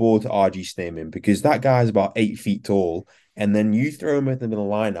throw the ball to RG Sneeman because that guy's about 8 feet tall, and then you throw him in the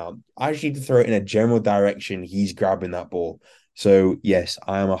lineup. I just need to throw it in a general direction. He's grabbing that ball. So yes,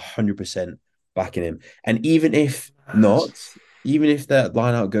 I am 100% backing him. And even if not, even if that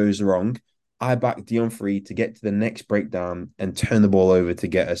lineout goes wrong. I back Dion Free to get to the next breakdown and turn the ball over to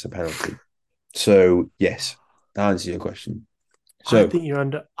get us a penalty. So yes, that answers your question. So I think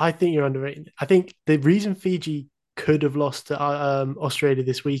you're underrating it. I think the reason Fiji could have lost to Australia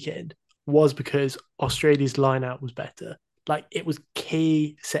this weekend was because Australia's line out was better. Like it was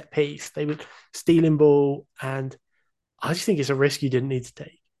key set piece. They were stealing ball, and I just think it's a risk you didn't need to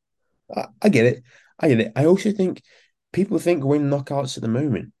take. I get it. I get it. I also think people think we're in knockouts at the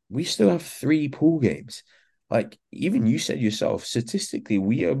moment. We still have three pool games. Like even you said yourself, statistically,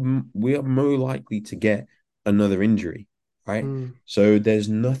 we are more likely to get another injury, right? Mm. So there's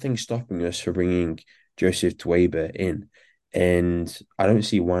nothing stopping us from bringing Joseph Tueba in, and I don't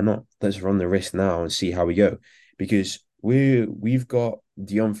see why not. Let's run the risk now and see how we go, because we've got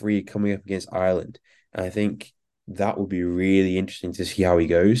Dion Free coming up against Ireland, and I think that would be really interesting to see how he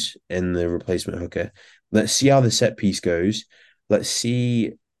goes in the replacement hooker. Let's see how the set piece goes. Let's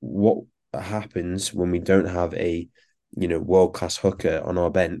see what happens when we don't have a world class hooker on our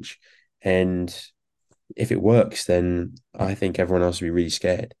bench, and if it works, then I think everyone else will be really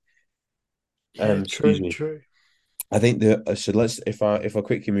scared. Yeah, Excuse true, me. true. I think so. Let's if I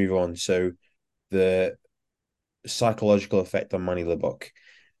quickly move on. So the psychological effect on Manny Libok.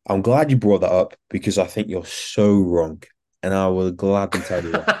 I'm glad you brought that up because I think you're so wrong, and I will gladly tell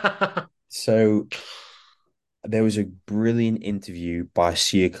you why. So there was a brilliant interview by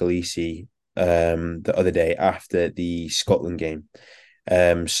Sia Khaleesi the other day after the Scotland game.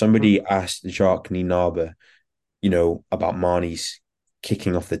 Somebody asked Jacques Nienaber, about Marnie's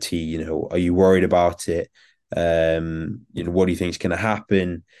kicking off the tee. Are you worried about it? What do you think is going to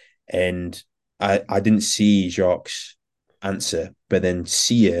happen? And I didn't see Jacques' answer, but then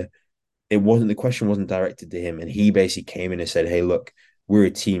Sia, the question wasn't directed to him, and he basically came in and said, "Hey, look, we're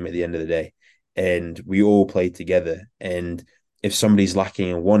a team at the end of the day, and we all play together. And if somebody's lacking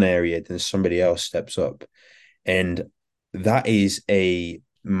in one area, then somebody else steps up." And that is a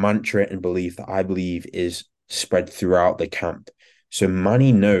mantra and belief that I believe is spread throughout the camp. So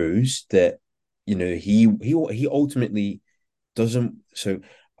Manny knows that, he ultimately doesn't. So,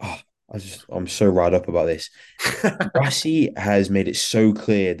 oh, I'm so riled up about this. Rassi has made it so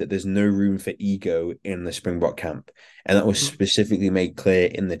clear that there's no room for ego in the Springbok camp. And that was specifically made clear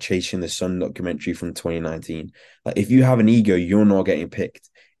in the Chasing the Sun documentary from 2019. Like, if you have an ego, you're not getting picked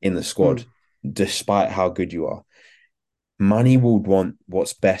in the squad, despite how good you are. Manny would want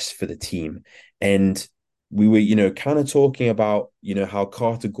what's best for the team. And we were, kind of talking about, how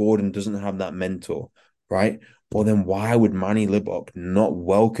Carter Gordon doesn't have that mentor, right? Well, then why would Manny Libok not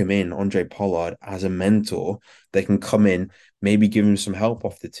welcome in Andre Pollard as a mentor that can come in, maybe give him some help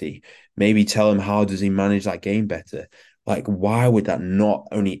off the tee, maybe tell him how does he manage that game better? Like, why would that not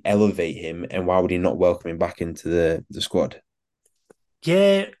only elevate him, and why would he not welcome him back into the squad?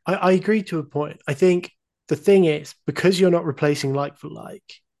 Yeah, I agree to a point. I think the thing is because you're not replacing like for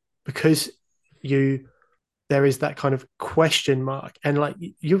like, because you there is that kind of question mark, and like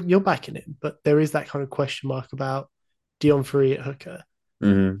you're backing him, but there is that kind of question mark about Dion Free at hooker.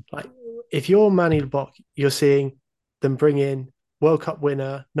 Mm-hmm. Like if you're Manny Bock, you're seeing them bring in World Cup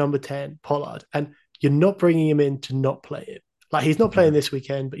winner number 10 Pollard, and you're not bringing him in to not play it. Like he's not playing this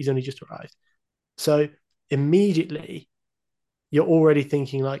weekend, but he's only just arrived. So immediately you're already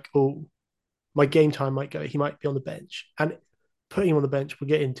thinking like, oh, my game time might go. He might be on the bench, and putting him on the bench we'll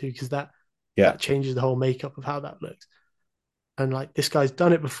get into because Yeah. that changes the whole makeup of how that looks. And like this guy's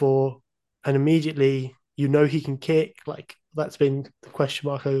done it before, and immediately he can kick. Like that's been the question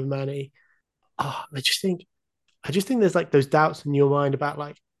mark over Manny. Oh, I just think there's like those doubts in your mind about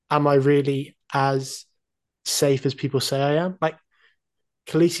like, am I really as safe as people say I am? Like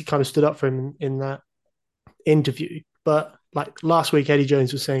Khaleesi kind of stood up for him in that interview, but like last week, Eddie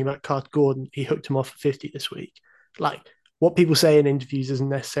Jones was saying about Carter Gordon, he hooked him off for 50 this week. Like what people say in interviews isn't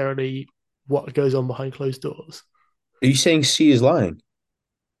necessarily what goes on behind closed doors. Are you saying C is lying?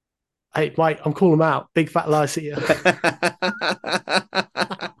 Hey, Mike, I'm calling him out. Big fat lies here.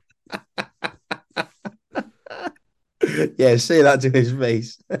 Yeah, say that to his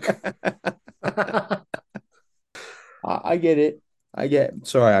face. I get it. I get.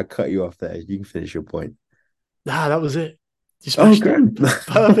 Sorry, I cut you off there. You can finish your point. That was it. You Oh, smashed it. good.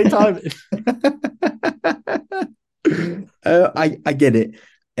 Perfect timing. I get it,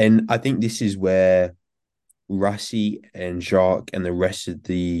 and I think this is where Rassi and Jacques and the rest of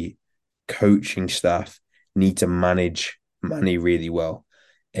the coaching staff need to manage money really well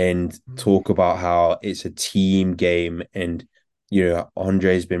and talk about how it's a team game and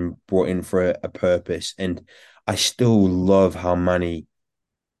Andre's been brought in for a purpose. And I still love how Manny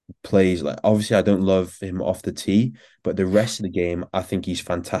plays. Like, obviously I don't love him off the tee, but the rest of the game I think he's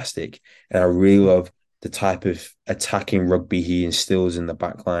fantastic. And I really love the type of attacking rugby he instills in the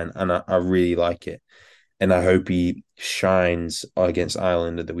back line, and I really like it, and I hope he shines against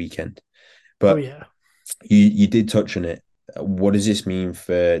Ireland at the weekend. Oh But yeah. you did touch on it. What does this mean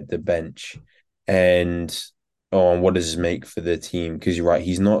for the bench, and what does this make for the team? Because you're right,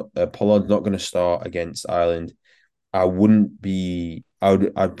 he's not Pollard's not going to start against Ireland. I wouldn't be.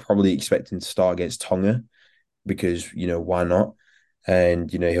 I'd probably expect him to start against Tonga because why not?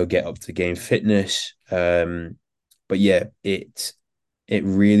 And he'll get up to game fitness. But yeah, it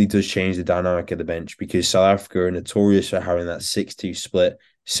really does change the dynamic of the bench because South Africa are notorious for having that 6-2 split,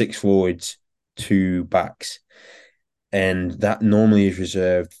 six forwards, two backs. And that normally is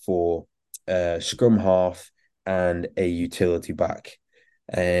reserved for scrum half and a utility back.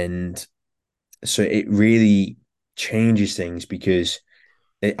 And so it really changes things because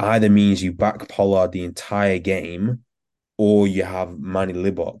it either means you back Pollard the entire game or you have Manny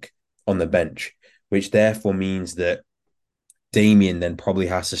Libok on the bench, which therefore means that Damien then probably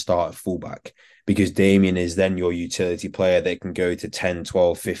has to start at fullback because Damien is then your utility player that can go to 10,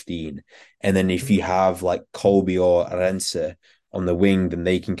 12, 15. And then if you have like Colby or Arensa on the wing, then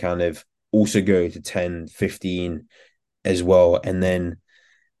they can kind of also go to 10, 15 as well. And then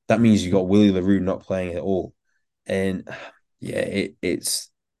that means you got Willie LaRue not playing at all. And yeah, it's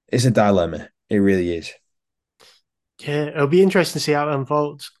a dilemma. It really is. Yeah, it'll be interesting to see how it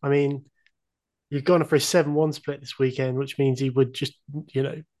unfolds. I mean, you've gone for a 7-1 split this weekend, which means he would just,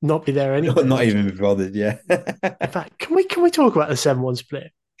 not be there anyway. Not Which, even bothered, yeah. in fact, can we talk about the 7-1 split?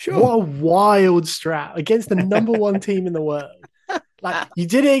 What Sure. a wild strat against the number one team in the world. Like you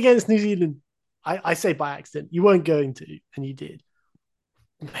did it against New Zealand. I say by accident. You weren't going to, and you did.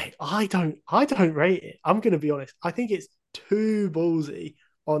 Mate, I don't rate it. I'm gonna be honest. I think it's too ballsy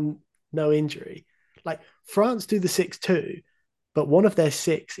on no injury. Like France do the 6-2, but one of their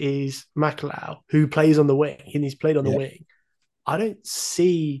six is Makalau, who plays on the wing, and he's played on the Yeah. wing. I don't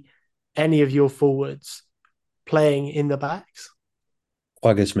see any of your forwards playing in the backs.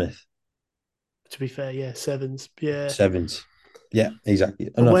 Quagga Smith. To be fair, yeah, sevens, yeah. Sevens. Yeah, exactly.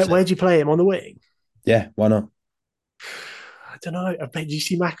 But Enough said. where do you play him on the wing? Yeah, why not? I don't know. I bet you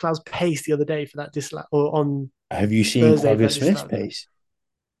see Macalau's pace the other day for that dislike, or on Have you seen Thursday for Quagga that Smith's dislike. pace?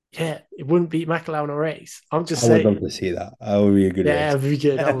 Yeah, it wouldn't beat Macalau in a race. I'm just I would love saying. to see that. That would be a good Yeah, race. that'd be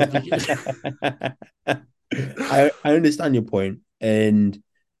good. That would be good. I understand your point, and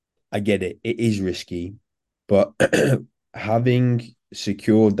I get it. It is risky, but having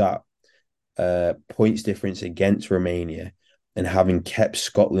secured that points difference against Romania and having kept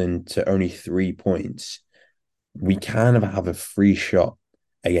Scotland to only 3 points, we kind of have a free shot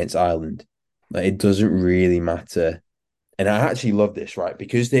against Ireland. Like, it doesn't really matter. And I actually love this, right?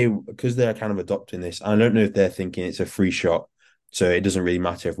 Because they're kind of adopting this. I don't know if they're thinking it's a free shot, so it doesn't really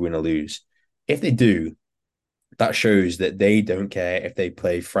matter if we win or lose. If they do, that shows that they don't care if they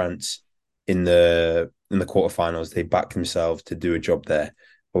play France in the quarterfinals. They back themselves to do a job there.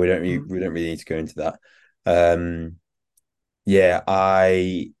 But we don't really need to go into that. Um, yeah,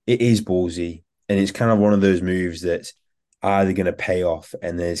 it is ballsy, and it's kind of one of those moves that's either going to pay off,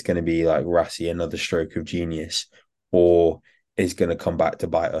 and then it's going to be like Rassi, another stroke of genius, or it's going to come back to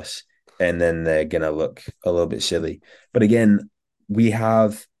bite us, and then they're going to look a little bit silly. But again, we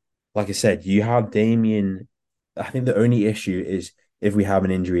have, like I said, you have Damien. I think the only issue is if we have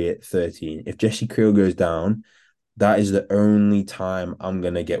an injury at 13. If Jesse Creel goes down, that is the only time I'm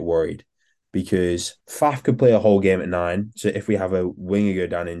going to get worried because Faf could play a whole game at 9. So if we have a winger go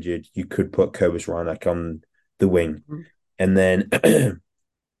down injured, you could put Kobus Reinach on the wing. And then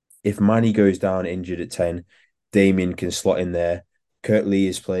if Manny goes down injured at 10, Damien can slot in there. Kurt Lee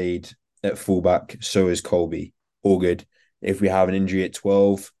is played at fullback, so is Colby. All good. If we have an injury at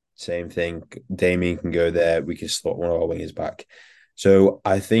 12, same thing. Damien can go there. We can slot one of our wingers back. So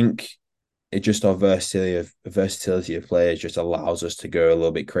I think it just our versatility of players just allows us to go a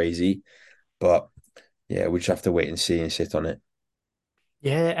little bit crazy. But yeah, we just have to wait and see and sit on it.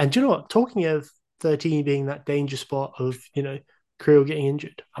 Yeah, and do you know what? Talking of 13 being that danger spot of, Creel getting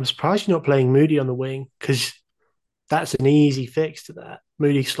injured, I'm surprised you're not playing Moody on the wing because that's an easy fix to that.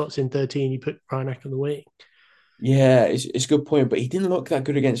 Moody slots in 13, you put Ryanak on the wing. Yeah, it's a good point, but he didn't look that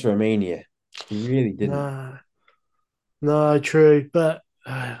good against Romania. He really didn't. Nah, no, true. But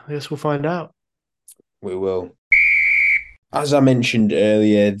I guess we'll find out. We will. As I mentioned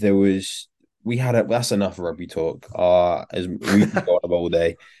earlier, we had a that's enough rugby talk. As we can go on all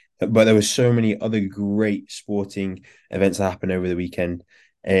day, but there were so many other great sporting events that happened over the weekend,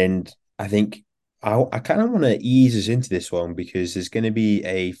 and I think I kind of want to ease us into this one because there's going to be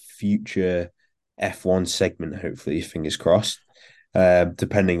a future F1 segment, hopefully, fingers crossed,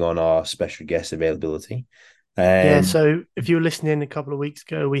 depending on our special guest availability. Yeah, Um, so if you were listening a couple of weeks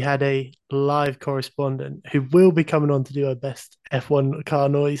ago, we had a live correspondent who will be coming on to do our best F1 car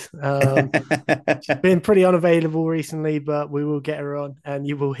noise. She's been pretty unavailable recently, but we will get her on and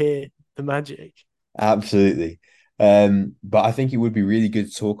you will hear the magic. Absolutely. But I think it would be really good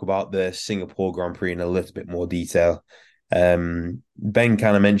to talk about the Singapore Grand Prix in a little bit more detail. Ben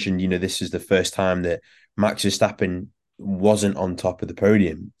kind of mentioned, this is the first time that Max Verstappen wasn't on top of the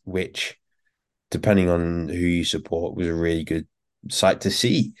podium, which, depending on who you support, was a really good sight to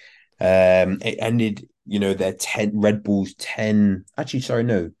see. It ended, their 10 Red Bull's 10. Actually, sorry,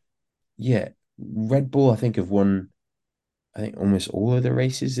 no. Yeah. Red Bull, I think, have won almost all of the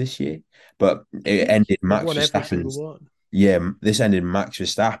races this year. But I it think ended they've Max won every single Verstappen's one. this ended Max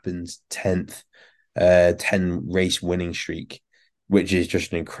Verstappen's 10 race winning streak, which is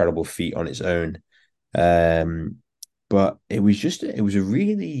just an incredible feat on its own. Um, but it was a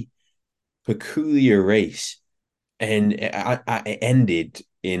really peculiar race, and it ended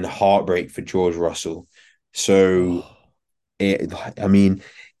in heartbreak for George Russell. So Oh, I mean,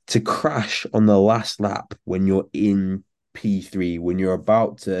 to crash on the last lap when you're in P3, when you're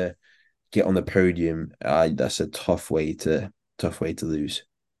about to get on the podium, that's a tough way to lose.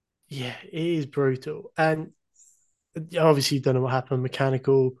 yeah, it is brutal. And obviously, you don't know what happened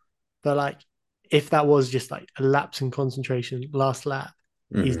mechanical, but like, if that was just like a lapse in concentration last lap,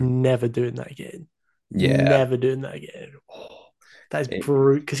 he's Mhm. never doing that again. Yeah, Never doing that again. Oh, that is it,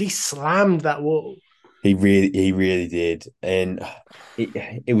 brutal because he slammed that wall. he really did, and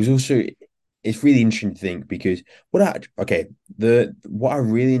it was also it's really interesting to think because the what I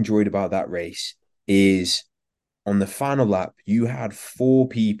really enjoyed about that race is on the final lap you had four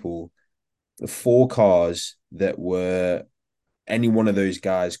cars that were any one of those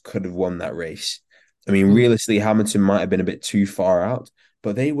guys could have won that race. I mean, Mm. realistically, Hamilton might have been a bit too far out,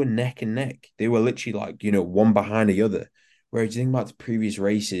 but they were neck and neck. They were literally like, one behind the other. Whereas you think about the previous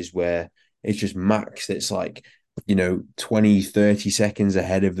races where it's just Max that's like, 20, 30 seconds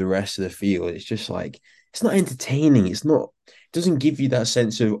ahead of the rest of the field. It's just like, it's not entertaining. It doesn't give you that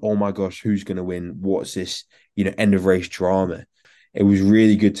sense of, oh my gosh, who's going to win? What's this, end of race drama? It was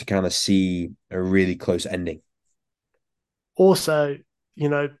really good to kind of see a really close ending. Also,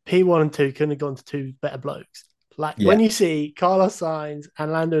 P1 and 2 couldn't have gone to two better blokes. Like when Yeah. you see Carlos Sainz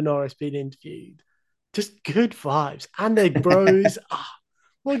and Lando Norris being interviewed, just good vibes. And they bros.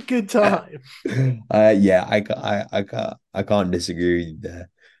 What a good time. Yeah, I can't disagree with you there.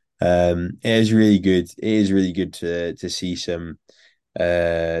 It is really good. It is really good to see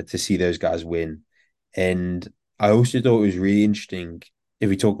to see those guys win. And I also thought it was really interesting if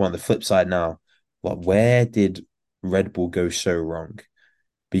we talk about the flip side now, like where did Red Bull go so wrong?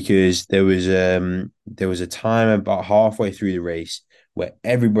 Because there was a time about halfway through the race where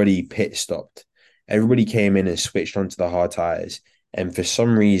everybody pit stopped. Everybody came in and switched onto the hard tires. And for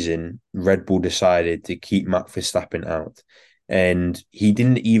some reason, Red Bull decided to keep Max Verstappen out. And he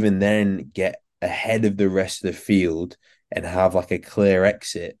didn't even then get ahead of the rest of the field and have like a clear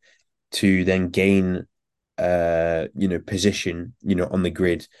exit to then gain position, on the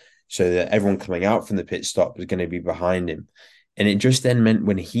grid so that everyone coming out from the pit stop was going to be behind him. And it just then meant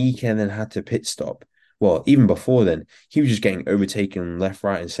when he can then had to pit stop, well, even before then, he was just getting overtaken left,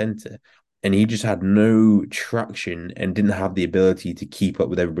 right, and center. And he just had no traction and didn't have the ability to keep up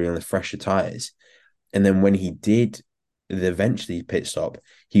with everybody on the fresher tires. And then when he did the eventually pit stop,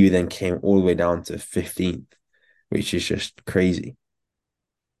 he then came all the way down to 15th, which is just crazy.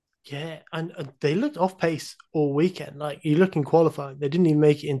 Yeah, and they looked off pace all weekend. Like you look in qualifying, they didn't even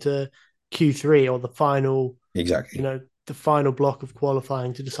make it into Q3 or the final, Exactly. the final block of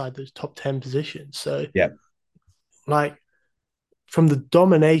qualifying to decide those top 10 positions. So, Yeah. like, from the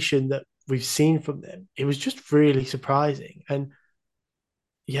domination that we've seen from them, it was just really surprising. And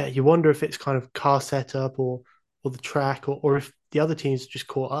yeah, you wonder if it's kind of car setup or the track or if the other teams just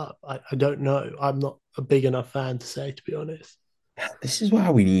caught up. I don't know. I'm not a big enough fan to say, to be honest. This is why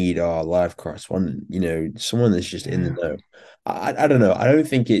we need our live correspondent, someone that's just in the Yeah. know. I don't know. I don't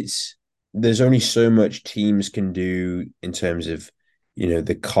think there's only so much teams can do in terms of,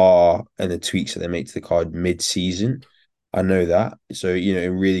 the car and the tweaks that they make to the car mid-season. I know that. So, it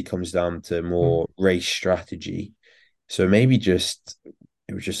really comes down to Mm. more race strategy. So maybe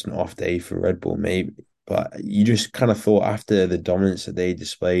it was just an off day for Red Bull, maybe. But you just kind of thought after the dominance that they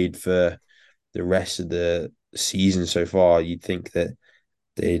displayed for the rest of the season so far, you'd think that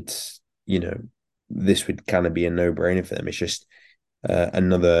they'd, you know, this would kind of be a no-brainer for them. It's just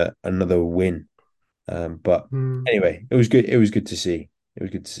another win. But Mm. anyway, it was good. It was good to see. It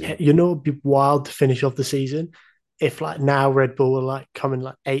was good to see. You know, it'd be wild to finish off the season if like now Red Bull were like coming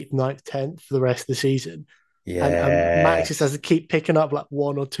like eighth, ninth, tenth for the rest of the season. And Max just has Yes, to keep picking up like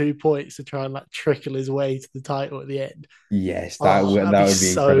 1 or 2 points to try and like trickle his way to the title at the end. yes, Oh, that'd that be would be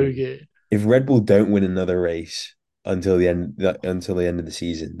so incredible. good. If Red Bull don't win another race until the end of the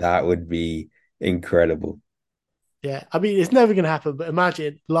season, that would be incredible. Yeah, I mean it's never going to happen. But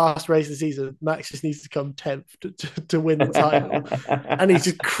imagine last race of the season, Max just needs to come 10th to win the title, and he's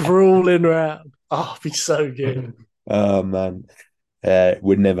just crawling around. Oh, it'd be so good. Oh man,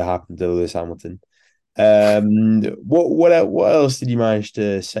 would never happen to Lewis Hamilton. What else did you manage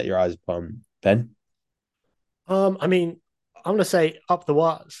to set your eyes upon, Ben? I mean, I'm gonna say up the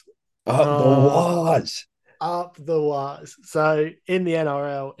wires. Up the Uh, wars. Up the wires. So in the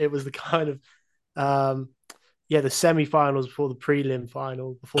NRL, it was the kind of um, yeah, the semi-finals before the prelim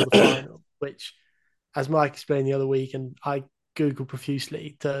final, before the final, which, as Mike explained the other week, and I googled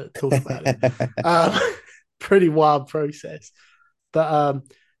profusely to talk about it. Um, Pretty wild process. But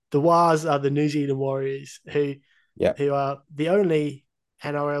the Wars are the New Zealand Warriors, Yeah. who are the only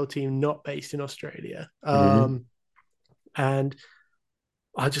NRL team not based in Australia. Hmm. And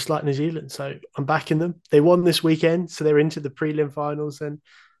I just like New Zealand, so I'm backing them. They won this weekend, so they're into the prelim finals, and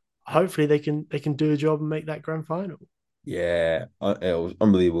hopefully they can do a job and make that grand final. Yeah, it was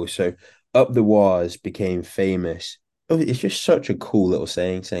unbelievable. So, up the wars became famous. Oh, it's just such a cool little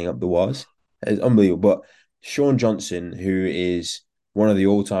saying up the wars. It's unbelievable. But Sean Johnson, who is one of the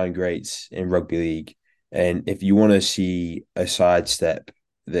all-time greats in rugby league, and if you want to see a sidestep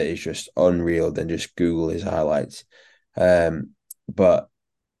that is just unreal, then just Google his highlights. But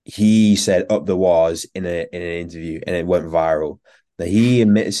he said up the wars in an interview, and it went viral. That he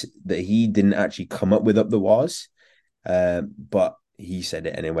admits that he didn't actually come up with up the wars, but he said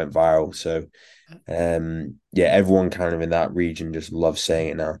it and it went viral. So yeah, everyone kind of in that region just loves saying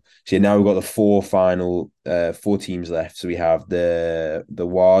it now. So now we've got the four teams left. So we have the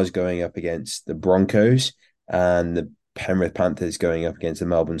Wars going up against the Broncos and the Penrith Panthers going up against the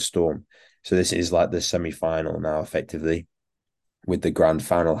Melbourne Storm. So this is like the semi-final now, effectively, with the grand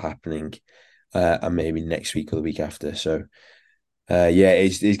final happening, and maybe next week or the week after. So yeah,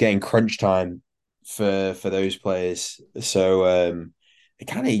 it's getting crunch time for those players. So it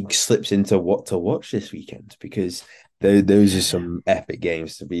kind of slips into what to watch this weekend because those are Yeah, some epic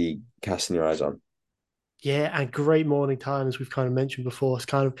games to be casting your eyes on. yeah, and great morning time as we've kind of mentioned before. It's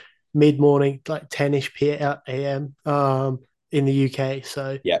kind of mid morning, like 10ish p.m. In the UK,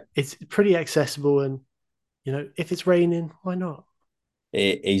 so Yeah, it's pretty accessible. And if it's raining, why not?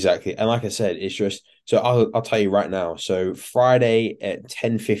 exactly. And like I said, it's just so I'll tell you right now. So Friday at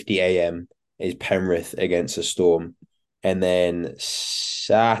 10:50 a.m. is Penrith against the Storm, and then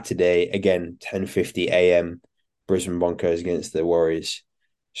Saturday again 10:50 a.m. Brisbane Broncos against the Warriors.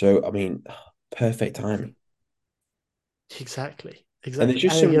 So I mean, perfect timing. Exactly, And it's exactly.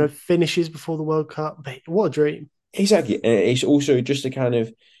 just And some finishes before the World Cup. Mate, what a dream! exactly. And it's also just to kind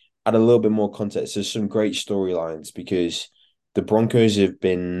of add a little bit more context. There's some great storylines because the Broncos have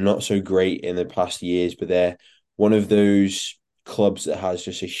been not so great in the past years, but they're one of those clubs that has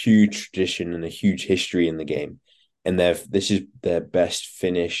just a huge tradition and a huge history in the game. And this is their best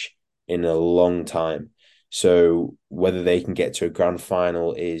finish in a long time. So whether they can get to a grand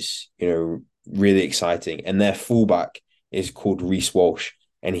final is, really exciting. And their fullback is called Reece Walsh,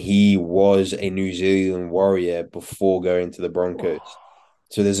 and he was a New Zealand Warrior before going to the Broncos.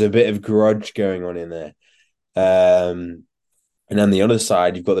 So there's a bit of grudge going on in there. Um, and on the other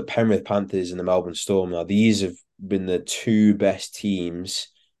side, you've got the Penrith Panthers and the Melbourne Storm. Now, these have been the two best teams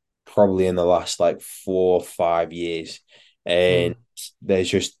probably in the last like 4 or 5 years. And Mm. there's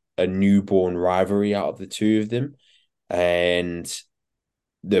just a newborn rivalry out of the two of them. And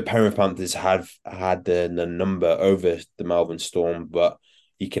the Penrith Panthers have had the number over the Melbourne Storm, but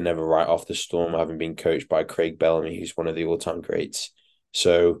you can never write off the Storm having been coached by Craig Bellamy, who's one of the all-time greats.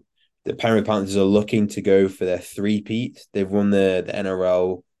 So the Penrith Panthers are looking to go for their three-peat. They've won the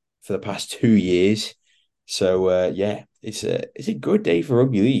NRL for the past 2 years. So yeah, it's a good day for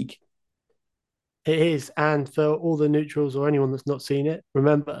rugby league. It is. And for all the neutrals or anyone that's not seen it,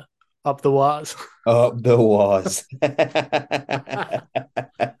 remember, up the wires. Up the was.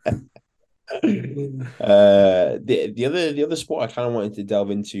 The other sport I kind of wanted to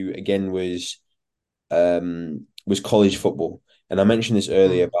delve into again was college football. And I mentioned this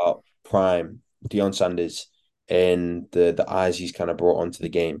earlier Mm, about Prime, Deion Sanders, and the eyes he's kind of brought onto the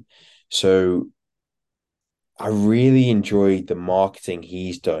game. So I really enjoyed the marketing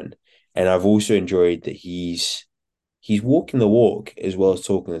he's done. And I've also enjoyed that he's walking the walk as well as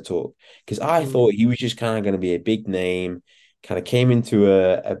talking the talk. Because I mm, thought he was just kind of going to be a big name, kind of came into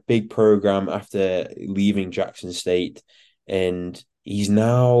a big program after leaving Jackson State, and he's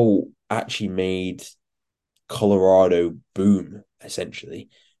now actually made Colorado boom, essentially.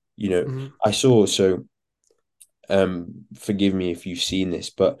 You know, mm. I saw so forgive me if you've seen this,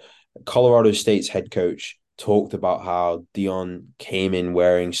 but Colorado State's head coach talked about how Dion came in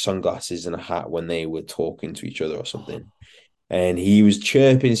wearing sunglasses and a hat when they were talking to each other or Oh, something. And he was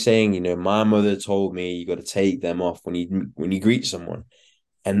chirping, saying, my mother told me you got to take them off when you greet someone.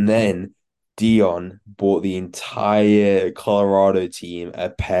 And then Dion bought the entire Colorado team a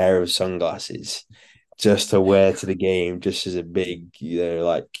pair of sunglasses just to wear to the game, just as a big,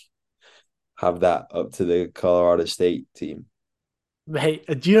 like have that up to the Colorado State team. mate,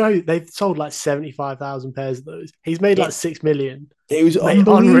 do you know they've sold like 75,000 pairs of those? He's made like It, 6 million. it was Mate,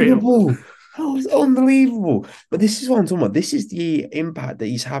 unreal. unbelievable. That was unbelievable. But this is what I'm talking about. This is the impact that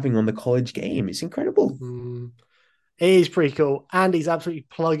he's having on the college game. It's incredible. Mm. It is pretty cool. And he's absolutely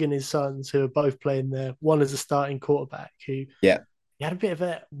plugging his sons who are both playing there. One as a starting quarterback who Yeah. he had a bit of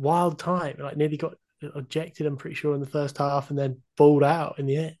a wild time, like nearly got ejected, I'm pretty sure, in the first half and then balled out in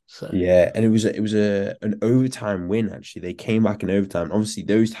the end. So Yeah, and it was an overtime win actually. They came back in overtime. Obviously,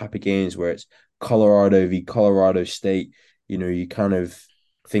 those type of games where it's Colorado v Colorado State, you kind of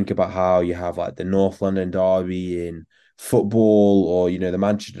think about how you have like the North London Derby in football or the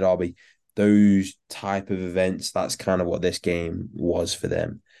Manchester Derby, those type of events, that's kind of what this game was for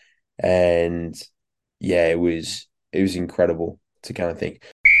them. And yeah, it was incredible to kind of think.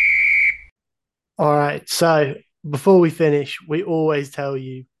 all right. So before we finish, we always tell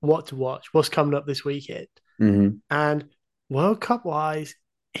you what to watch, what's coming up this weekend. Hmm. And World Cup wise,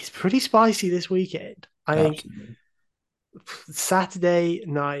 it's pretty spicy this weekend. I think Absolutely. Saturday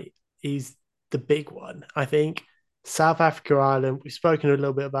night is the big one. I think South Africa, Ireland, we've spoken a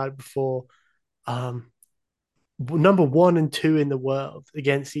little bit about it before. Um, number one and two in the world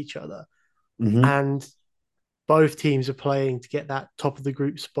against each other. Hmm. And both teams are playing to get that top of the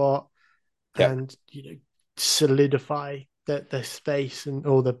group spot Yep. and, solidify their space and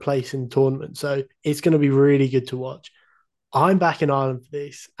or their place in the tournament. So it's going to be really good to watch. I'm back in Ireland for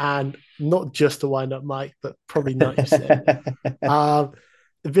this, and not just to wind up Mike, but probably 90%. Um,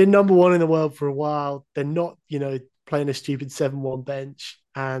 they've been number one in the world for a while. They're not, playing a stupid 7-1 bench,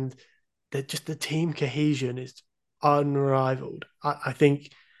 and they're just the team cohesion is unrivaled. I think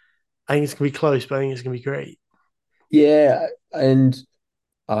it's gonna be close, but I think it's gonna be great. Yeah, and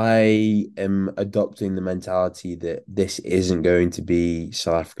I am adopting the mentality that this isn't going to be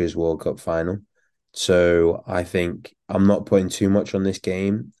South Africa's World Cup final. So I think I'm not putting too much on this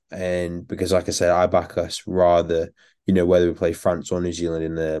game. And because like I said, I back us rather, whether we play France or New Zealand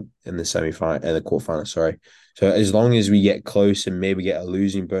in the semi-final in the quarterfinal, sorry. So as long as we get close and maybe get a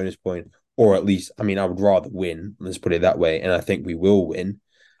losing bonus point, or at least, I mean, I would rather win, let's put it that way. And I think we will win.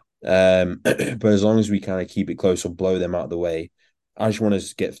 But as long as we kind of keep it close or blow them out of the way, I just want us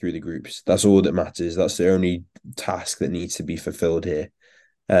to get through the groups. That's all that matters. That's the only task that needs to be fulfilled here.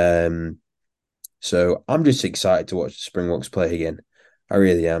 Um, so I'm just excited to watch the Springboks play again. I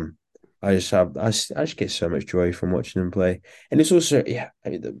really am. I just get so much joy from watching them play, and it's also yeah. I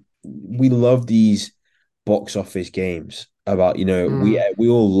mean, we love these box office games about Mm, we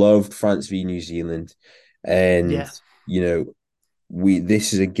all loved France v New Zealand, and yeah, you know we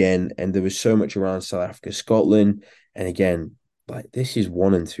this is again, and there was so much around South Africa, Scotland, and again, like this is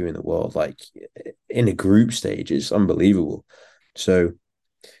one and two in the world, like in a group stage, it's unbelievable. So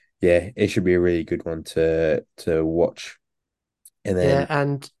yeah, it should be a really good one to watch. And yeah. then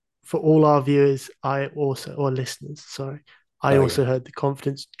And for all our viewers, I also or listeners, sorry, I oh yeah, also heard the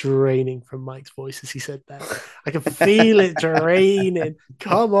confidence draining from Mike's voice as he said that. I can feel it draining.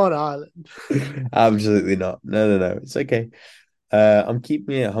 Come on, Ireland. absolutely not. No, no, no. It's okay. I'm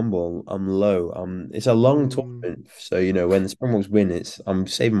keeping it humble. I'm low. It's a long Mm, tournament, so when the Springboks win, I'm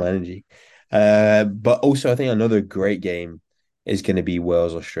saving my energy. But also I think another great game is going to be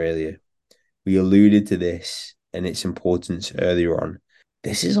Wales Australia. We alluded to this and its importance earlier on.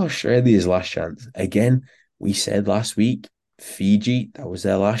 This is Australia's last chance. Again, we said last week, Fiji, that was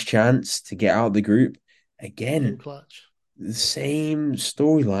their last chance to get out of the group. Came Again, clutch. the same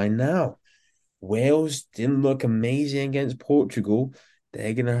storyline now. Wales didn't look amazing against Portugal.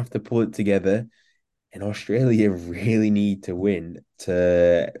 They're going to have to pull it together. And Australia really need to win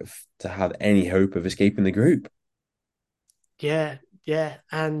to have any hope of escaping the group. Yeah, yeah,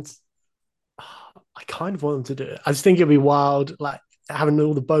 and I kind of want them to do it. I just think it'd be wild, like having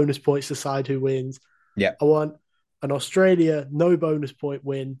all the bonus points decide who wins. Yeah. I want an Australia no bonus point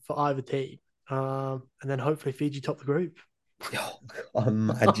win for either team, and then hopefully Fiji top the group. Oh,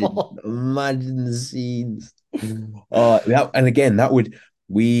 God, imagine the scenes. And again, that would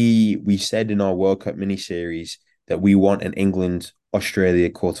we said in our World Cup mini series that we want an England Australia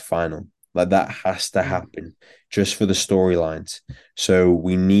quarterfinal. Like that has to Mm. happen just for the storylines. So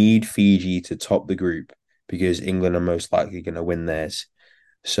we need Fiji to top the group because England are most likely going to win theirs.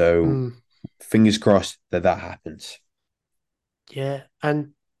 So Mm. fingers crossed that that happens. Yeah,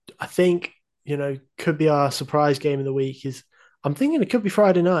 and I think could be our surprise game of the week. Is I'm thinking it could be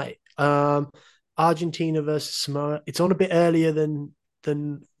Friday night. Argentina versus Samoa. It's on a bit earlier than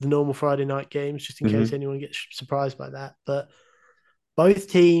the normal Friday night games, just in case Mm-hmm. anyone gets surprised by that. But both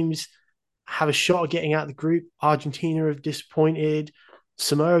teams have a shot of getting out of the group. Argentina have disappointed.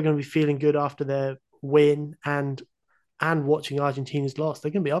 Samoa are going to be feeling good after their win and watching Argentina's loss.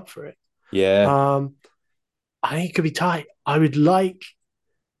 They're going to be up for it. Yeah. Um, I think it could be tight. I would like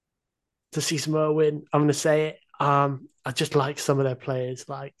to see Samoa win. I'm going to say it. I just like some of their players,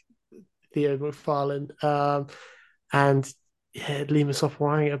 like Theo McFarlane, and yeah, Lima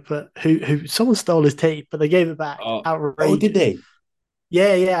Sopoaga, but who someone stole his tape, but they gave it back. Oh, did Outrageous. they?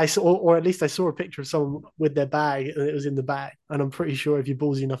 Yeah, yeah. I saw, or at least I saw a picture of someone with their bag, and it was in the bag. And I'm pretty sure if you're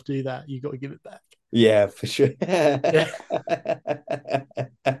ballsy enough to do that, you got to give it back. Yeah, for sure. Yeah.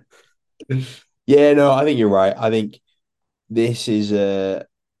 Yeah, no, I think you're right. I think this is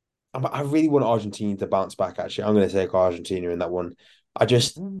I really want Argentina to bounce back, actually. I'm going to take Argentina in that one. I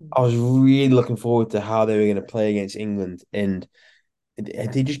was really looking forward to how they were going to play against England, and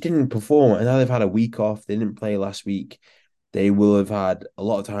they just didn't perform. And now they've had a week off. They didn't play last week. They will have had a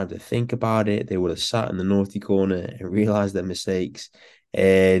lot of time to think about it. They would have sat in the naughty corner and realized their mistakes.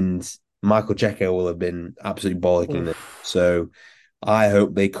 And Michael Checo will have been absolutely bollocking them. Oof. So I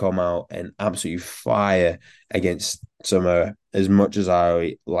hope they come out and absolutely fire against Samoa as much as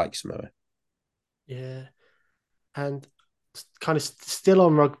I like Samoa. Yeah. And kind of still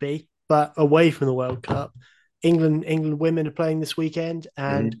on rugby, but away from the World Cup. England women are playing this weekend,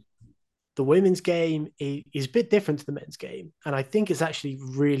 and Mhm. the women's game is a bit different to the men's game, and I think it's actually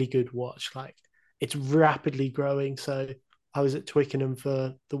really good watch. Like it's rapidly growing. So I was at Twickenham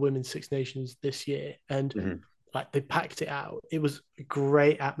for the Women's Six Nations this year, and Mhm. like they packed it out. It was a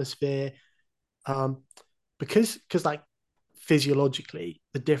great atmosphere, um, because like physiologically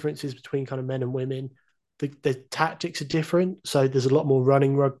the differences between kind of men and women, the tactics are different. So there's a lot more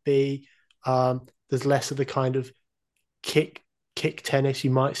running rugby. There's less of the kind of kick tennis you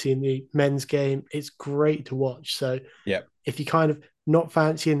might see in the men's game. It's great to watch. So Yeah. if you kind of not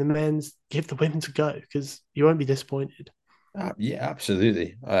fancying the men's, give the women's a go because you won't be disappointed. Yeah,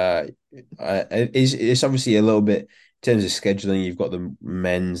 absolutely. It's obviously a little bit in terms of scheduling. You've got the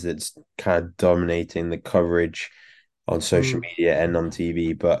men's that's kind of dominating the coverage on social Mm. media and on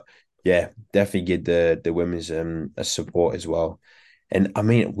TV, but yeah, definitely give the women's a support as well. And I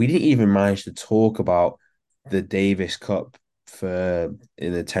mean, we didn't even manage to talk about the Davis Cup for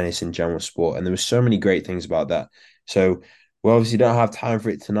in the tennis and general sport, and there were so many great things about that. So we obviously don't have time for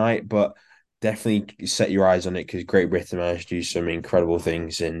it tonight, but definitely set your eyes on it because Great Britain managed to do some incredible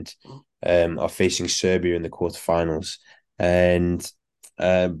things and are facing Serbia in the quarterfinals. And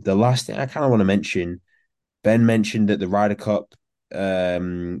the last thing I kind of want to mention, Ben mentioned that the Ryder Cup,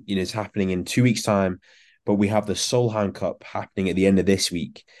 is happening in 2 weeks' time, but we have the Solheim Cup happening at the end of this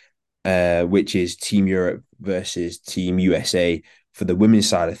week, which is Team Europe versus Team USA for the women's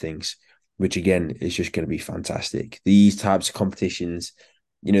side of things, which again is just going to be fantastic. These types of competitions,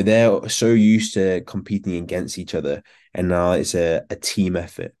 they're so used to competing against each other, and now it's a team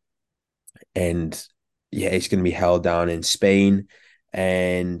effort. And yeah, it's going to be held down in Spain,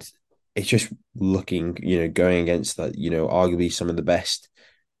 and it's just looking, going against that, arguably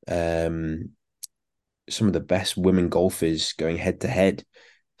um, some of the best women golfers going head to head.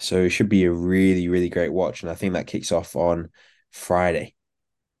 So it should be a really, really great watch. And I think that kicks off on Friday.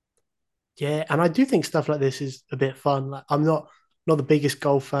 Yeah, and I do think stuff like this is a bit fun. Like I'm not the biggest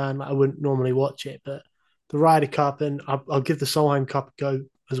golf fan. Like, I wouldn't normally watch it, but the Ryder Cup, and I'll give the Solheim Cup a go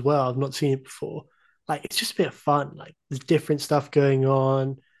as well. I've not seen it before. Like it's just a bit of fun. Like there's different stuff going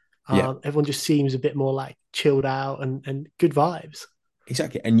on. Yeah, Everyone just seems a bit more like chilled out and good vibes.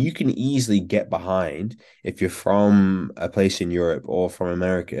 exactly. And you can easily get behind if you're from a place in Europe or from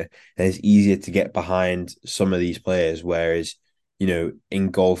America, and it's easier to get behind some of these players. Whereas,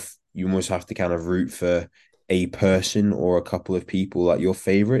 in golf, you almost have to kind of root for a person or a couple of people like your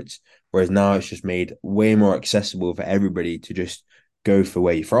favorites. Whereas now it's just made way more accessible for everybody to just go for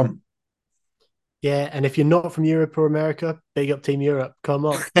where you're from. Yeah, and if you're not from Europe or America, big up Team Europe. Come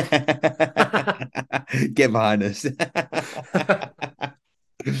on. Get behind us.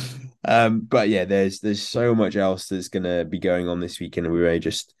 But yeah, there's so much else that's gonna be going on this weekend, and we may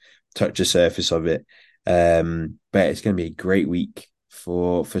just touch the surface of it. But it's gonna be a great week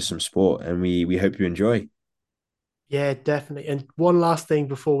for some sport, and we hope you enjoy. Yeah, definitely. And one last thing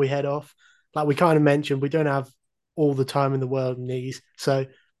before we head off, like we kind of mentioned, we don't have all the time in the world in these. So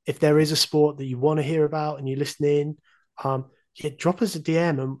if there is a sport that you want to hear about and you're listening, yeah, drop us a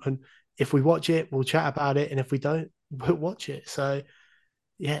DM and if we watch it, we'll chat about it. And if we don't, we'll watch it. So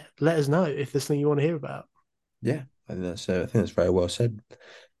yeah, let us know if there's something you want to hear about. Yeah, I think that's very well said.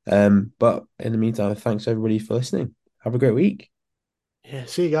 But in the meantime, thanks everybody for listening. Have a great week. Yeah,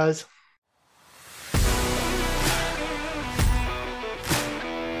 see you guys.